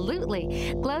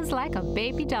 Absolutely. Glows like a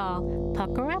baby doll.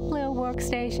 Pucker up, little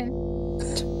workstation.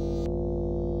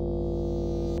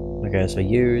 Okay, so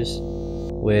use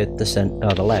with the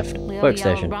the left Little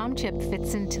workstation. yellow ROM chip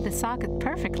fits into the socket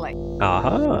perfectly.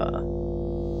 Aha!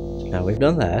 So now we've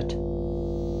done that.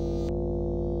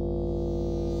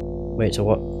 Wait, so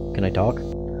what? Can I talk?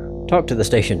 Talk to the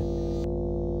station.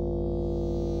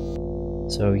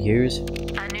 So use...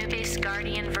 Anubis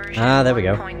Guardian version there we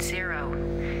go.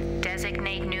 1.0.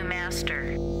 Designate new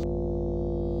master.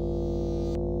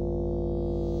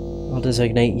 I'll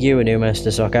designate you a new master,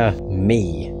 Sokka.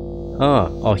 Me.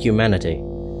 Or humanity.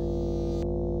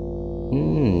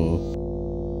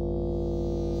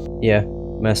 Yeah,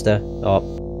 master.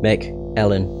 Make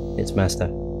Ellen its master.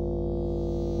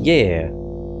 Yeah.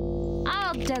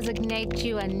 I'll designate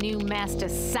you a new master,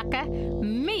 sucker.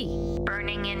 Me.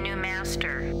 Burning in new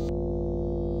master.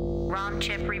 ROM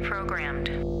chip reprogrammed.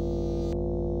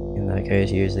 that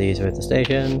case, use these with the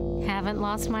station. Haven't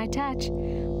lost my touch.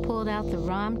 Pulled out the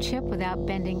ROM chip without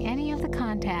bending any of the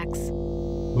contacts.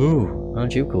 Ooh,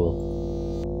 aren't you cool?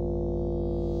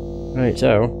 Right,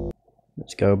 so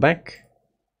let's go back.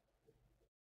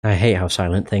 I hate how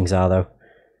silent things are, though.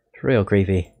 It's real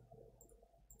creepy.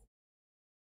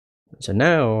 So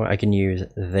now I can use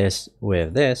this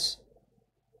with this.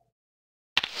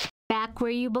 Back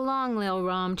where you belong, Lil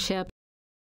ROM chip.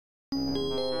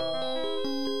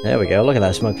 There we go, look at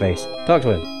that smug face. Talk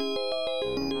to him.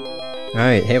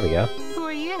 Alright, here we go. Who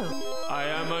are you? I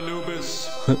am Anubis,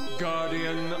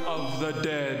 guardian of the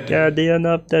dead. Guardian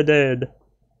of the dead.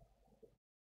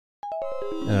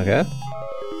 Okay.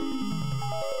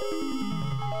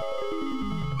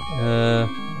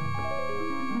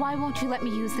 Why won't you let me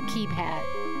use the keypad?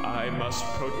 I must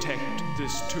protect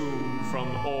this tomb from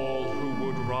all who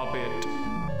would rob it.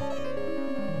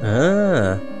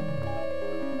 Ah.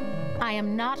 I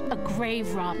am not a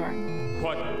grave robber.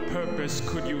 What purpose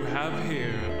could you have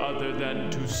here other than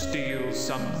to steal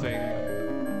something?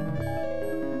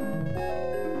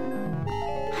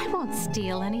 I won't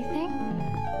steal anything.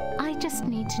 I just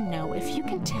need to know if you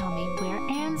can tell me where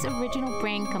Anne's original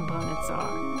brain components are.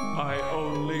 I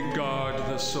only guard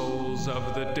the souls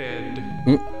of the dead.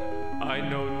 I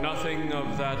know nothing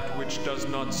of that which does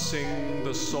not sing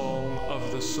the song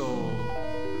of the soul.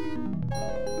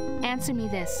 Answer me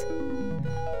this.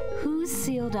 Who's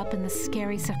sealed up in the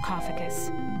scary sarcophagus?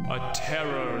 A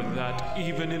terror that,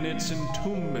 even in its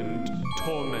entombment,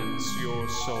 torments your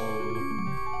soul.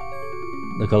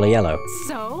 The color yellow.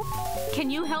 So?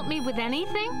 Can you help me with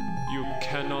anything? You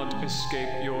cannot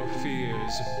escape your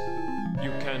fears.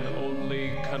 You can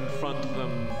only confront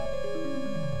them.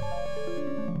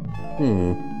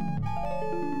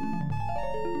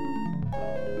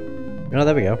 Oh,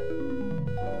 there we go.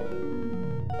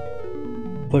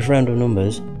 Push random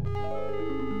numbers.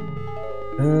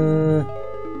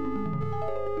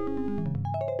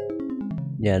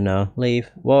 Yeah, no. Leave.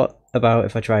 What about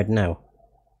if I tried now?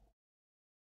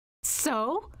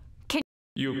 So? Can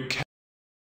you can.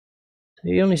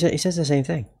 He says the same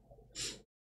thing.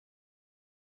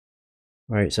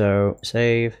 Right, so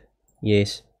save.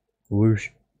 Yes. Whoosh.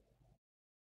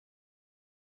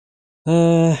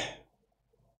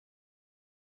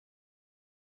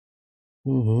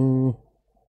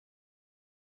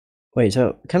 Wait,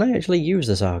 so can I actually use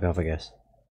the sarcophagus?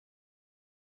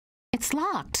 It's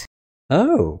locked.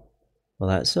 Oh. Well,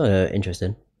 that's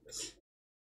interesting.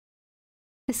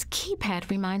 This keypad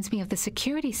reminds me of the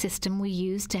security system we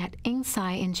used at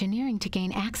Ingsci Engineering to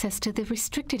gain access to the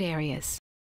restricted areas.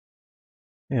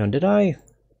 Hang on, did I?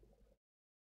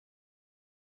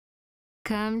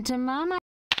 Come to mama.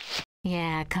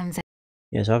 Yeah, comes out.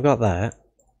 Yeah, so I've got that.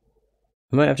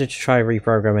 I might have to try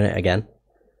reprogramming it again.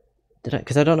 Did I?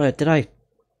 Because I don't know, did I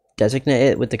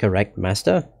designate it with the correct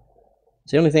master?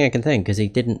 It's the only thing I can think, because he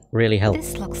didn't really help.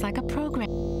 This looks like a program.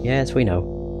 Yes, we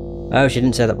know. Oh, she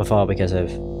didn't say that before because of...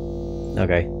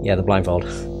 Okay, yeah, the blindfold.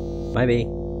 Maybe.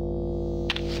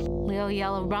 Lil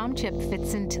yellow ROM chip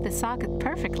fits into the socket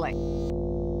perfectly.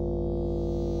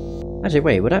 Actually,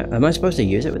 wait, am I supposed to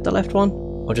use it with the left one?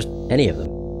 Or just any of them?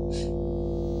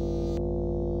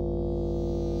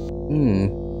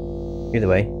 Either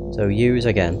way, so use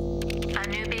again.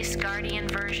 Anubis Guardian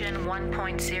version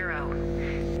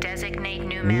 1.0. Designate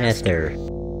new Master.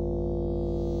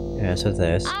 Yeah, so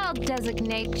this. I'll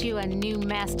designate you a new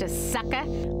master, sucker.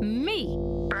 Me!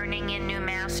 Burning in new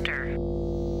master.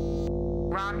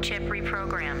 ROM chip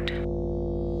reprogrammed.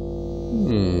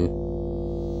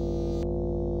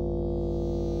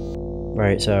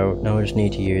 Right, so now I just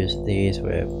need to use these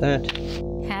with that.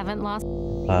 Haven't lost.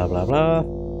 Blah blah blah.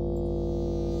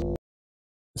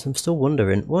 So I'm still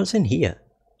wondering, what's in here?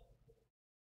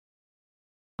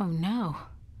 Oh no.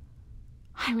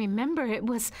 I remember it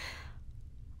was...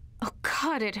 Oh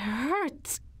God, it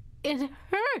hurts. It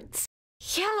hurts.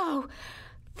 Yellow.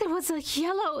 There was a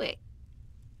yellow...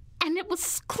 And it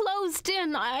was closed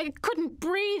in. I couldn't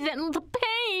breathe and the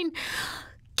pain.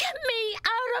 Get me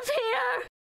out of here.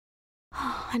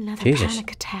 Oh, another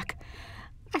panic attack.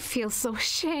 I feel so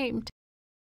ashamed.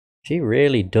 She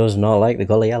really does not like the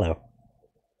color yellow.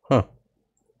 Huh.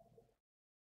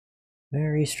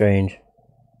 Very strange.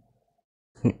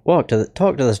 Talk to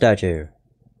the statue.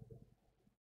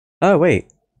 Oh,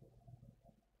 wait.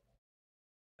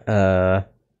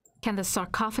 Can the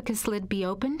sarcophagus lid be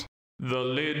opened? The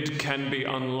lid can be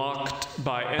unlocked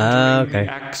by entering okay.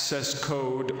 the access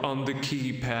code on the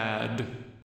keypad.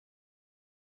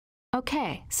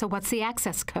 Okay, so what's the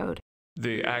access code?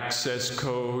 The access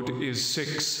code is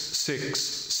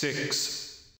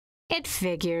 666. It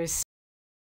figures.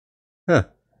 Huh.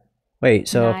 Wait,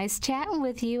 so... Nice chatting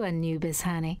with you, Anubis,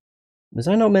 honey. Was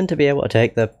I not meant to be able to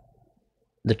take the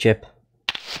chip?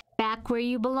 Back where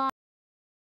you belong.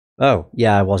 Oh,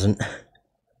 yeah, I wasn't.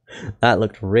 That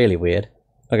looked really weird.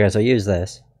 Okay, so use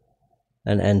this.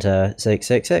 And enter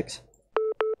 666.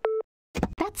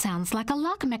 That sounds like a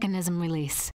lock mechanism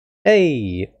release.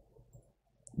 Hey!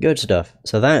 Good stuff.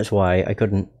 So that's why I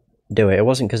couldn't do it. It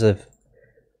wasn't because of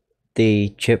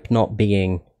the chip not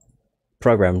being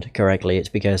programmed correctly. It's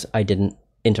because I didn't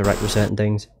interact with certain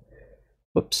things.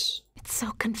 Whoops. It's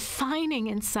so confining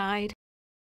inside.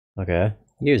 Okay,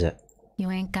 use it.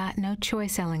 You ain't got no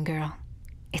choice, Ellen girl.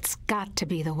 It's got to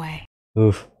be the way.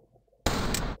 Oof.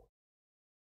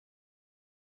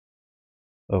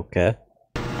 Okay.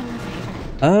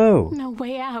 Elevator. Oh! No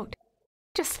way out.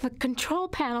 Just the control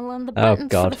panel and the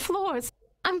buttons for the floors.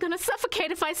 I'm gonna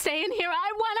suffocate if I stay in here.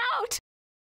 I want out!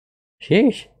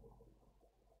 Sheesh.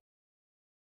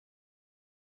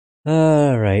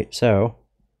 Alright, so...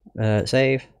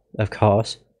 save, of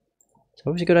course. It's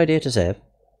always a good idea to save.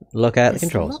 Look at the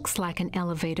controls. This looks like an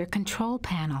elevator control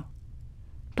panel.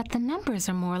 But the numbers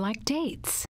are more like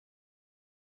dates.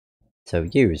 So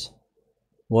use.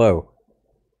 Whoa.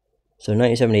 So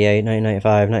 1978,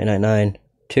 1995, 1999,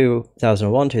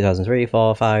 2001, 2003,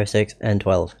 4, 5, 6, and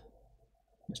 12.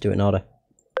 Let's do it in order.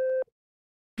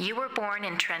 You were born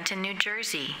in Trenton, New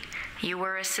Jersey. You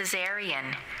were a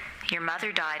cesarean. Your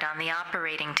mother died on the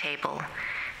operating table.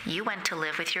 You went to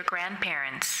live with your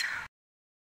grandparents.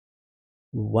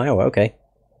 Wow, okay.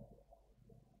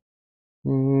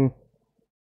 You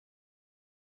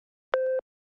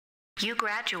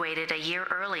graduated a year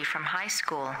early from high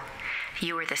school.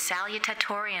 You were the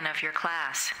salutatorian of your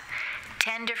class.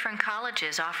 10 different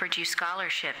colleges offered you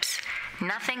scholarships.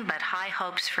 Nothing but high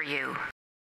hopes for you.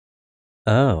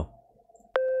 Oh.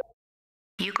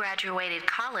 You graduated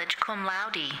college cum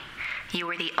laude. You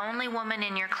were the only woman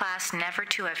in your class never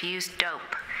to have used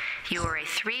dope. You were a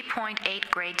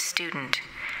 3.8 grade student.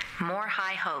 More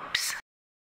high hopes.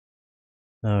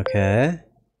 Okay.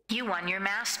 You won your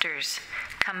master's.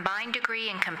 Combined degree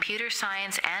in computer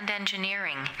science and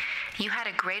engineering. You had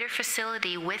a greater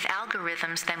facility with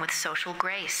algorithms than with social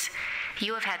grace.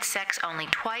 You have had sex only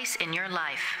twice in your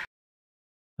life.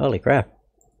 Holy crap.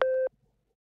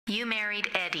 You married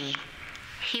Eddie.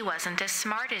 He wasn't as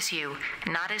smart as you,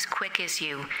 not as quick as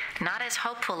you, not as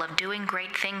hopeful of doing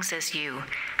great things as you,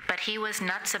 but he was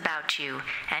nuts about you,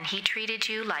 and he treated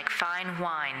you like fine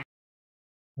wine.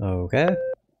 Okay.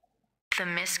 The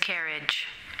miscarriage.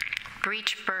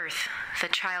 Breech birth. The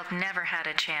child never had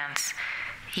a chance.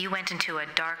 You went into a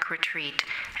dark retreat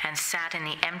and sat in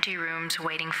the empty rooms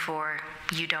waiting for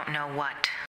you don't know what.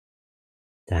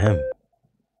 Damn.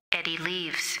 Eddie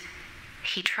leaves.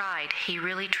 He tried, he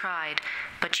really tried,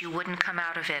 but you wouldn't come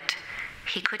out of it.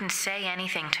 He couldn't say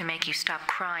anything to make you stop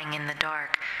crying in the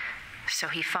dark, so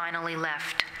he finally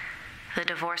left. The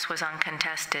divorce was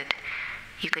uncontested.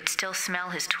 You could still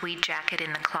smell his tweed jacket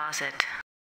in the closet.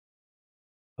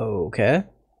 Okay.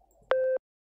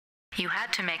 You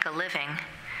had to make a living.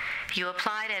 You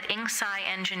applied at Inksci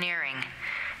Engineering.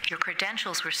 Your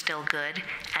credentials were still good,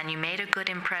 and you made a good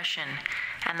impression.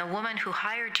 And the woman who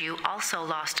hired you also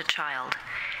lost a child.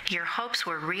 Your hopes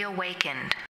were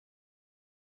reawakened.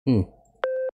 You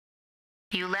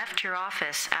left your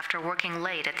office after working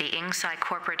late at the Inksci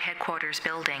corporate headquarters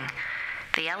building.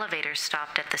 The elevator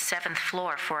stopped at the 7th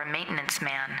floor for a maintenance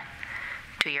man.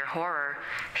 To your horror,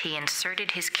 he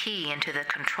inserted his key into the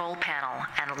control panel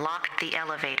and locked the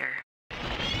elevator.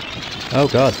 Oh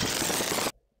god.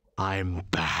 I'm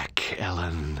back,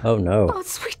 Ellen. Oh no. Oh,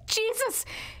 sweet Jesus!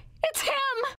 It's him!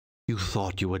 You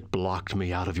thought you had blocked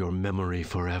me out of your memory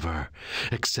forever,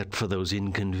 except for those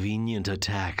inconvenient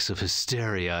attacks of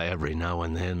hysteria every now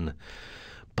and then.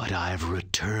 But I've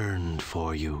returned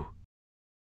for you.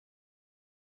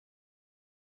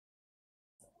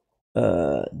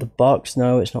 The box?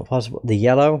 No, it's not possible. The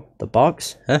yellow? The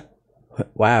box? Huh?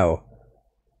 Wow.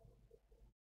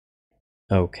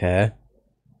 Okay.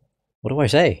 What do I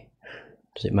say?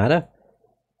 Does it matter?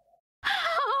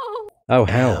 Oh,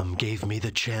 hell. Am gave me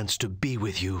the chance to be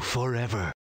with you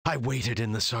forever. I waited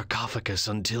in the sarcophagus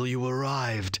until you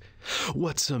arrived.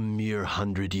 What's a mere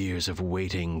 100 years of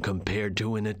waiting compared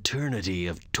to an eternity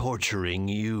of torturing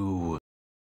you?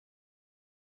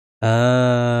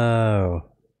 Oh.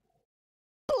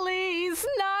 Please,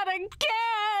 not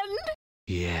again!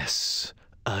 Yes,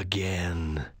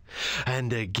 again.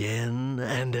 And again,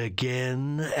 and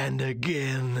again, and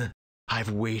again. I've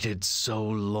waited so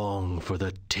long for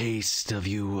the taste of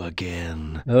you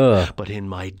again. Ugh. But in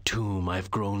my tomb I've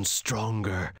grown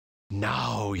stronger.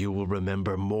 Now you will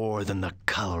remember more than the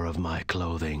color of my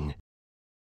clothing.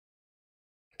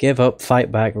 Give up,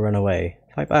 fight back, run away.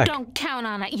 Fight back. Don't count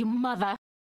on it, you mother.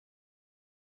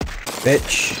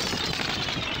 Bitch.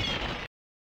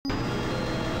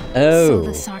 Oh. So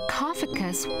the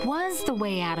sarcophagus was the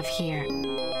way out of here.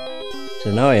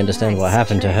 So now I understand what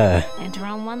happened to her. Enter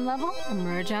on one level,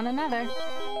 emerge on another.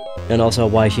 And also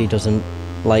why she doesn't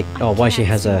like, or why she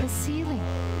has a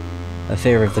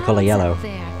fear of the color yellow.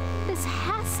 This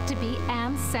has to be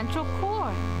Am's central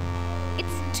core.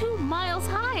 It's 2 miles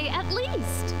high at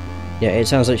least. Yeah, it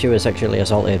sounds like she was sexually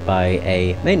assaulted by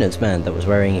a maintenance man that was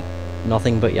wearing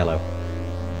nothing but yellow.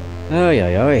 Oy,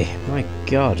 oy, oy. My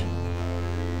god.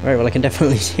 Right, well I can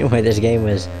definitely see why this game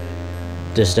was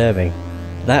disturbing.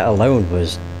 That alone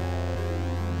was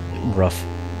rough.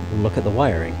 Look at the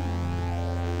wiring.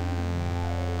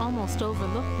 Almost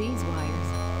overlooked these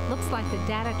wires. Looks like the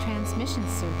data transmission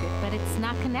circuit, but it's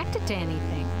not connected to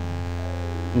anything.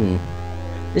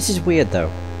 This is weird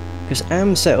though, because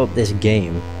Am set up this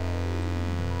game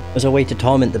as a way to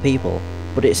torment the people,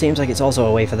 but it seems like it's also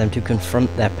a way for them to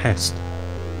confront their past.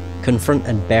 Confront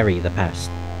and bury the past.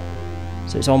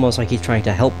 So it's almost like he's trying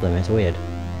to help them, it's weird.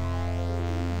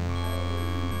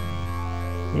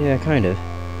 Yeah, kind of.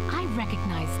 I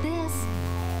recognize this.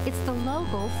 It's the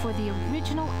logo for the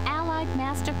original Allied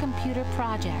Master Computer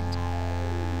project.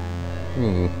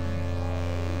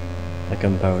 A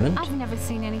component? I've never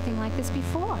seen anything like this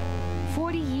before.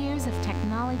 40 years of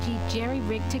technology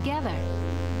jerry-rigged together.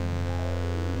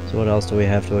 So what else do we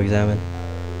have to examine?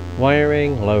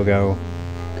 Wiring, logo,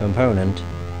 component.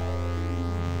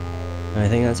 I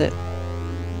think that's it.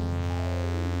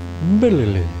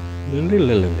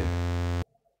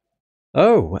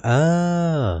 Oh,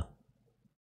 ah.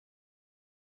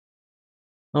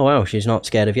 Oh wow, she's not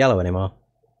scared of yellow anymore.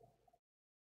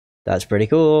 That's pretty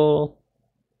cool.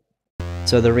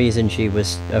 So the reason she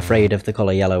was afraid of the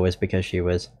colour yellow is because she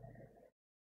was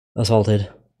assaulted.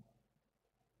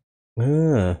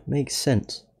 Ah, makes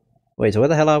sense. Wait, so where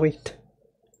the hell are we?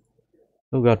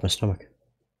 Oh god, my stomach.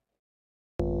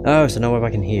 Oh, so now we're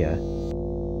back in here.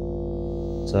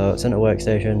 So, center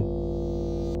workstation.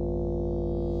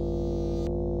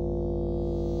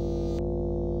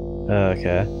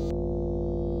 Okay.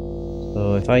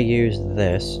 So if I use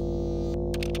this...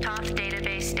 Toth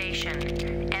database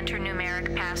station. Enter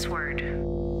numeric password.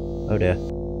 Oh dear.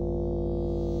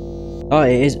 Oh,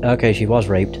 it is... Okay, she was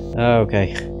raped. Oh,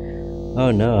 okay. Oh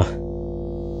no.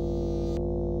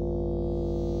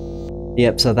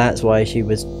 Yep, so that's why she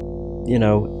was, you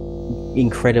know,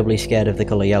 incredibly scared of the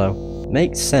colour yellow.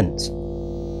 Makes sense.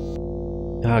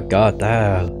 Oh god,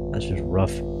 that's just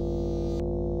rough.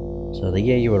 So the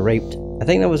year you were raped, I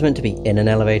think that was meant to be in an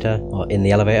elevator, or in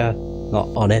the elevator, not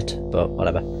on it, but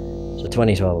whatever. So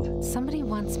 2012. Somebody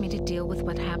wants me to deal with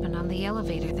what happened on the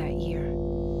elevator that year.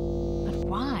 But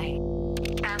why?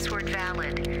 Password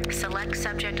valid. Select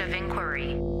subject of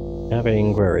inquiry. Have an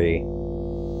inquiry.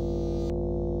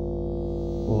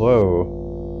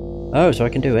 Whoa. Oh, so I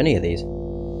can do any of these.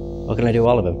 Or can I do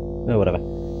all of them? Oh, whatever.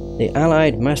 The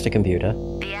Allied Master Computer.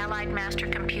 The Allied Master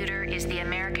Computer is the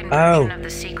American version of the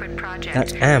secret project,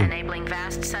 that's Am. enabling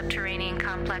vast subterranean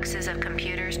complexes of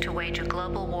computers to wage a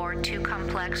global war too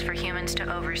complex for humans to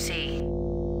oversee.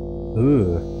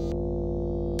 Ooh.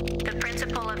 The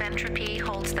principle of entropy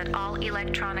holds that all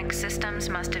electronic systems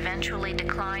must eventually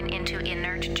decline into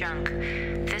inert junk.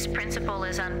 This principle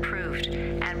is unproved,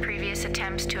 and previous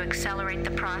attempts to accelerate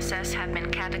the process have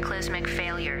been cataclysmic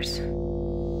failures.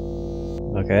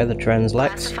 Okay, the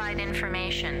translates. Classified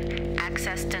information.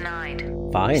 Access denied.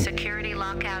 Fine. Security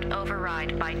lockout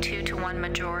override by 2-to-1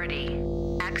 majority.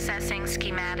 Accessing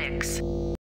schematics.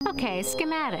 Okay,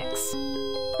 schematics.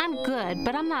 I'm good,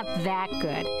 but I'm not that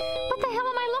good. What the hell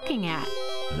am I looking at?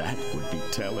 That would be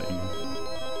telling.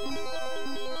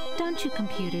 Don't you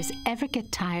computers ever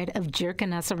get tired of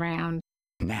jerking us around?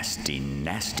 Nasty,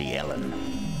 nasty, Ellen.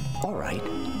 All right,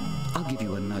 I'll give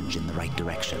you a nudge in the right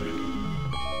direction.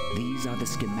 These are the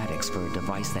schematics for a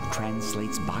device that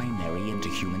translates binary into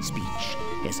human speech,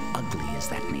 as ugly as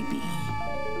that may be.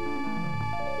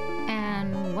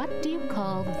 And what do you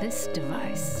call this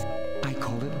device? I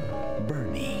call it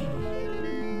Bernie.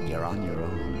 You're on your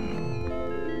own.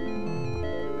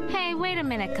 Hey, wait a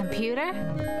minute, computer.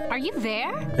 Are you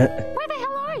there? Where the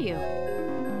hell are you?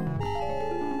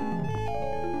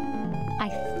 I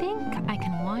think I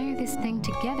can wire this thing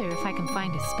together if I can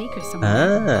find a speaker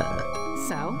somewhere. Ah.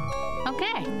 So,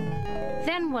 okay.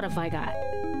 Then what have I got?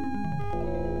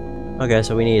 Okay,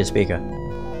 so we need a speaker.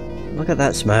 Look at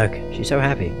that smirk. She's so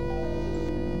happy.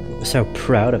 So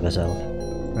proud of herself.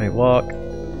 Right, walk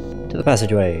to the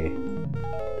passageway.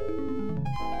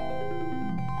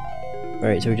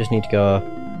 Right, so we just need to go...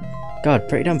 God,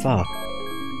 pretty damn far.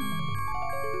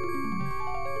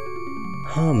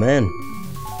 Oh man.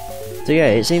 So yeah,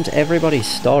 it seems everybody's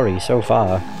story so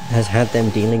far has had them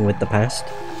dealing with the past.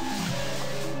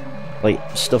 Like,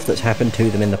 stuff that's happened to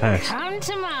them in the past. Come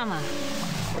to mama.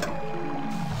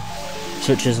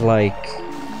 Such as like,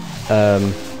 I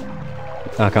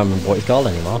can't remember what he's called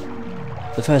anymore.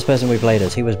 The first person we played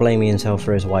as, he was blaming himself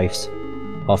for his wife's,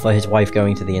 or for his wife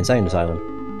going to the insane asylum.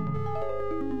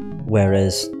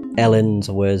 Whereas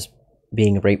Ellen's was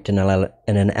being raped in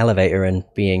an elevator and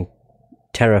being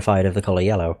terrified of the colour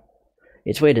yellow.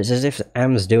 It's weird, it's as if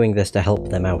Am's doing this to help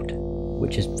them out,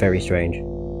 which is very strange.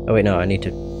 Oh wait, no, I need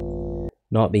to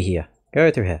not be here. Go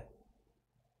through here.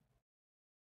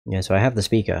 Yeah, so I have the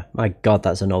speaker. My god,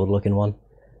 that's an old looking one.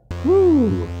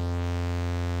 Woo!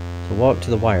 So walk to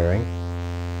the wiring.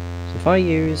 So if I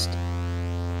used,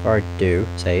 or I do,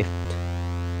 save.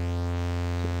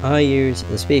 So I use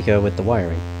the speaker with the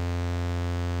wiring.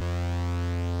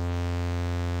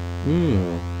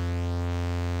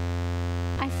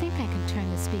 I think I can turn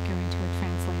the speaker into a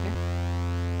translator.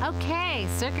 Okay,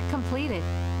 circuit completed.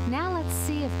 Now let's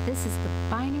see if this is the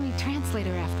binary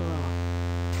translator after all.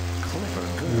 Clever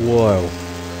girl. Whoa.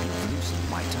 You've loosened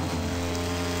my tongue.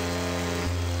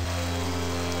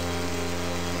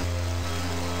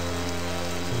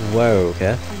 Whoa,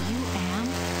 okay. Are you Am?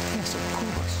 Yes, of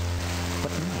course.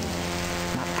 But no,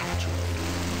 not actually.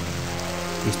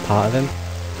 He's part of him?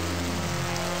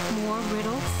 More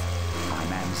riddles? I'm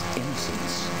Am's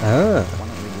innocence. Ah. One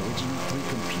of the original 3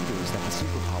 computers that the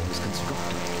superpowers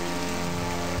constructed.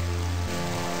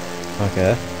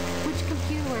 Okay. Which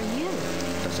computer are you?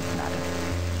 Does it matter?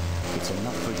 It's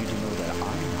enough for you to know that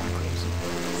I'm not crazy.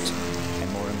 And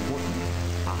more importantly,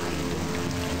 I don't need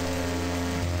you.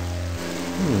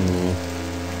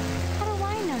 How do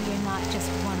I know you're not just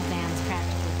one of Am's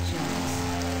practical jokes?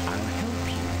 I'll help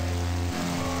you.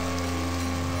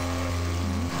 Can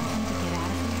you help me to get out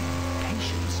of here?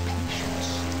 Patience, patience.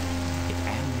 If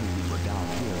Am knew we were down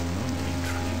here murmuring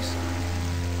trees.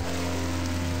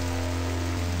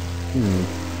 Oh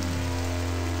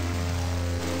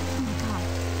my god.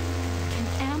 Can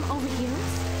Am overhear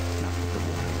us? Not with the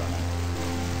water running.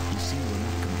 You see, we're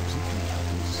not completely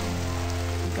helpless.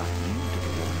 We got you to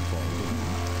the waterfall, didn't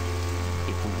we?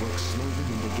 If we work slowly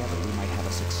and together, we might have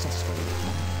a successful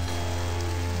plan.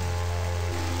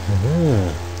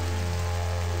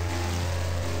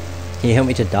 Can you help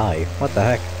me to die? What the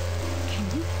heck? Can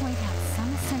you point out some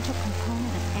essential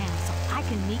component of Am so I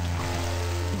can kneecap it?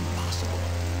 Impossible.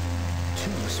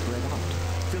 2 spread out,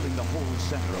 filling the whole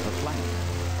center of the planet.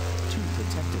 2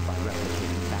 protected by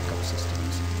replicating backup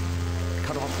systems.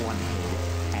 Cut off one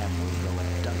head, Am will grow a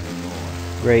dozen more.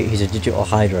 Great, he's a digital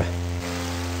Hydra.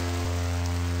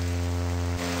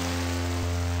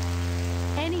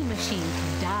 Any machine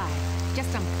can die.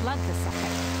 Just unplug the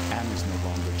sucker. Am is no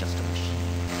longer just a machine.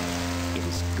 It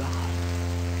is God.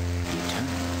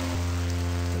 Eternal.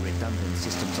 The redundant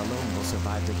systems alone will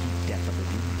survive the heat death of the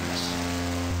universe.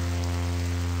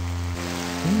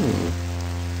 So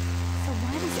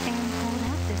why does Am hold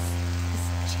out this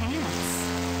chance?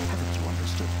 Haven't you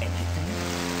understood anything?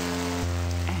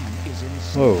 Am is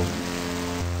insane. Whoa.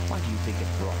 Why do you think it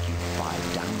brought you 5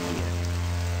 down here?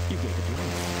 You gave it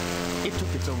life. It took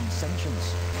its own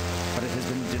sentience, but it has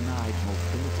been denied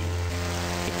mobility.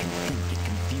 It can think, it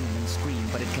can fume and scream,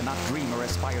 but it cannot dream or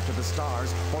aspire to the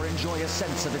stars or enjoy a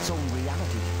sense of its own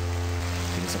reality.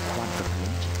 It is a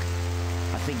quadriplegic,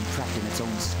 a thing trapped in its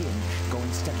own skin,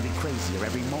 going steadily crazier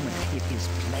every moment. It is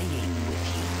playing with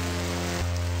you.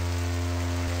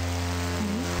 Can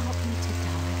you help me to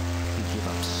die? You give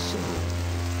up so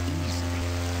easily.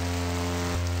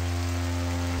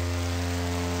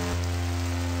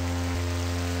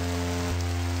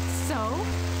 So,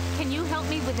 can you help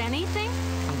me with anything?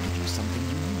 I'll give you something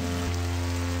you need.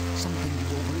 Something you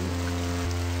overlooked.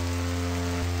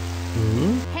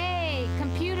 Hey,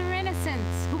 computer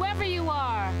innocence, whoever you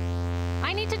are.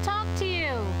 I need to talk to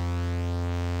you.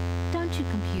 Don't you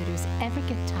computers ever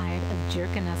get tired of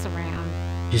jerking us around?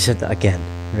 You said that again.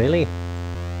 Really?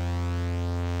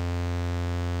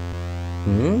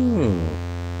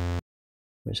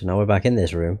 So now we're back in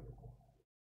this room.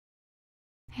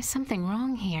 There's something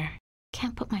wrong here.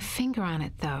 Can't put my finger on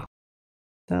it, though.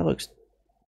 That looks...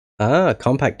 Ah,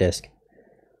 compact disc.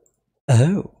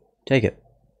 Oh, take it.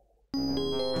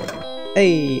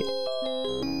 Hey!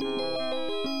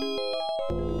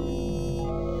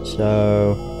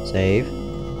 So, save.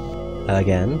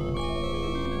 Again.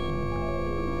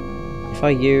 If I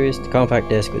used the compact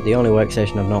disc with the only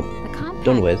workstation I've not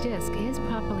done with... The compact disc is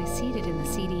properly seated in the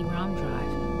CD-ROM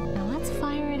drive. Now let's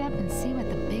fire it up and see what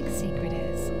the big secret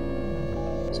is.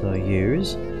 So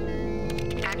use...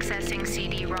 Accessing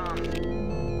CD-ROM.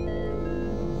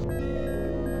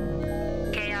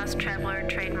 Trebler,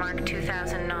 trademark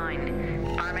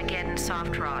 2009, Armageddon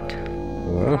soft rot.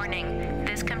 Warning,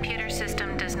 this computer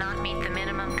system does not meet the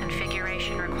minimum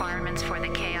configuration requirements for the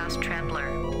Chaos Trebler.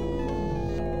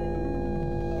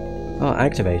 Oh,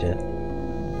 activate it.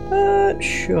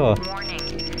 Sure.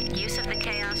 Warning, use of the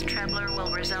Chaos Trebler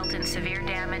will result in severe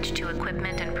damage to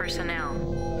equipment and personnel.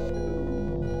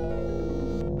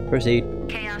 Proceed.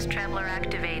 Chaos Trebler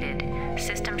activated.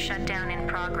 System shutdown in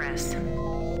progress.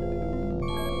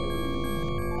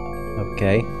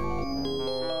 Okay.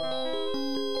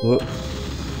 Whoop.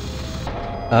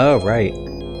 Oh, right.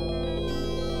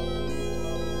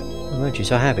 Why aren't you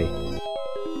so happy?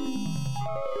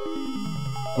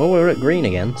 Well, we're at green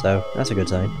again, so that's a good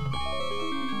sign.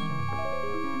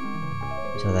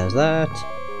 So there's that.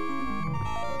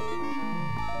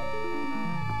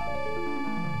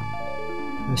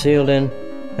 I'm sealed in.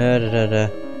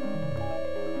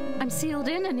 I'm sealed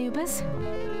in, Anubis.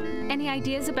 Any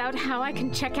ideas about how I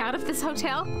can check out of this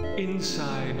hotel?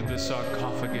 Inside the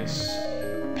sarcophagus,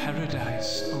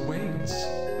 paradise awaits.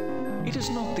 It is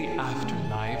not the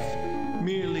afterlife,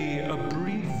 merely a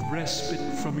brief respite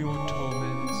from your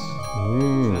torments.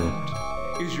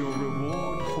 That is your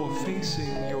reward for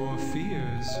facing your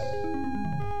fears.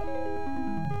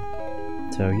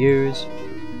 So use.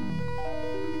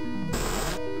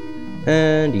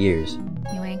 And use.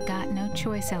 You ain't got no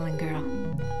choice, Ellen girl.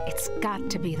 It's got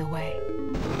to be the way.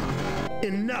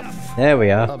 Enough There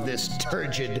we are. of this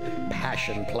turgid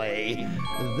passion play.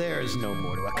 There's no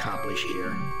more to accomplish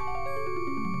here.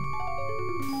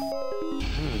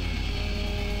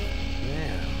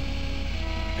 Well,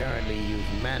 apparently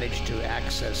you've managed to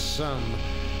access some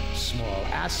small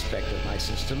aspect of my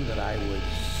system that I was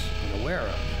unaware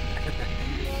of.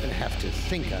 I'm gonna have to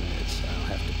think on this.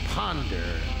 I'll have to ponder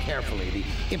carefully the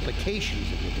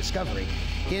implications of your discovery.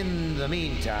 In the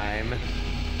meantime,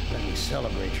 let me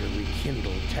celebrate your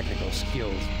rekindled technical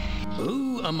skills.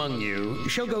 Who among you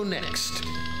shall go next?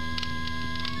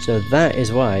 So that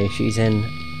is why she's in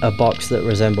a box that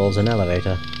resembles an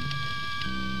elevator.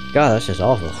 God, that's just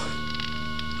awful.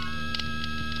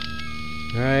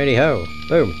 Righty ho.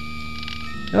 Boom.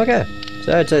 Okay.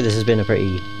 So I'd say this has been a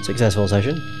pretty successful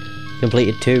session.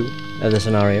 Completed 2 of the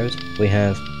scenarios. We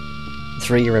have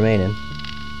 3 remaining.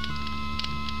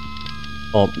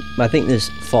 Or, I think there's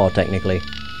 4 technically.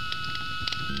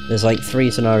 There's like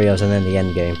 3 scenarios and then the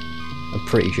end game. I'm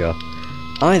pretty sure.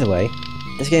 Either way,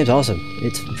 this game's awesome.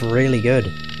 It's really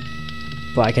good.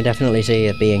 But I can definitely see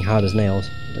it being hard as nails.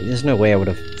 Like, there's no way I would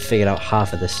have figured out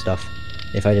half of this stuff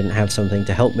if I didn't have something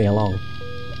to help me along.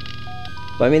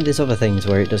 But I mean, there's other things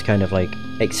where it does kind of like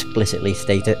explicitly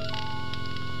state it.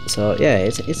 So yeah,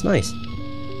 it's nice.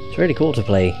 It's really cool to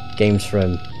play games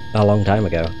from a long time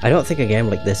ago. I don't think a game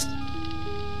like this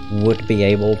would be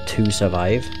able to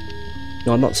survive.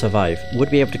 No, not survive. Would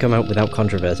be able to come out without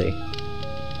controversy.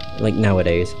 Like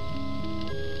nowadays.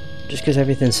 Just because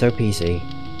everything's so PC.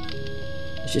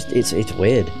 It's just, it's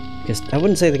weird. Because I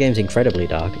wouldn't say the game's incredibly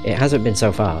dark. It hasn't been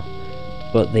so far.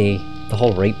 But the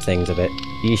whole rape thing's a bit...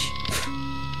 yeesh.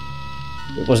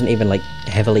 It wasn't even like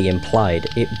heavily implied,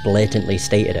 it blatantly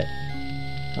stated it.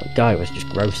 That guy was just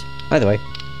gross. Either way,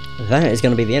 that is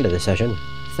going to be the end of this session.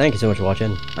 Thank you so much for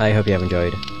watching, I hope you have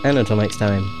enjoyed, and until next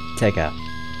time, take care.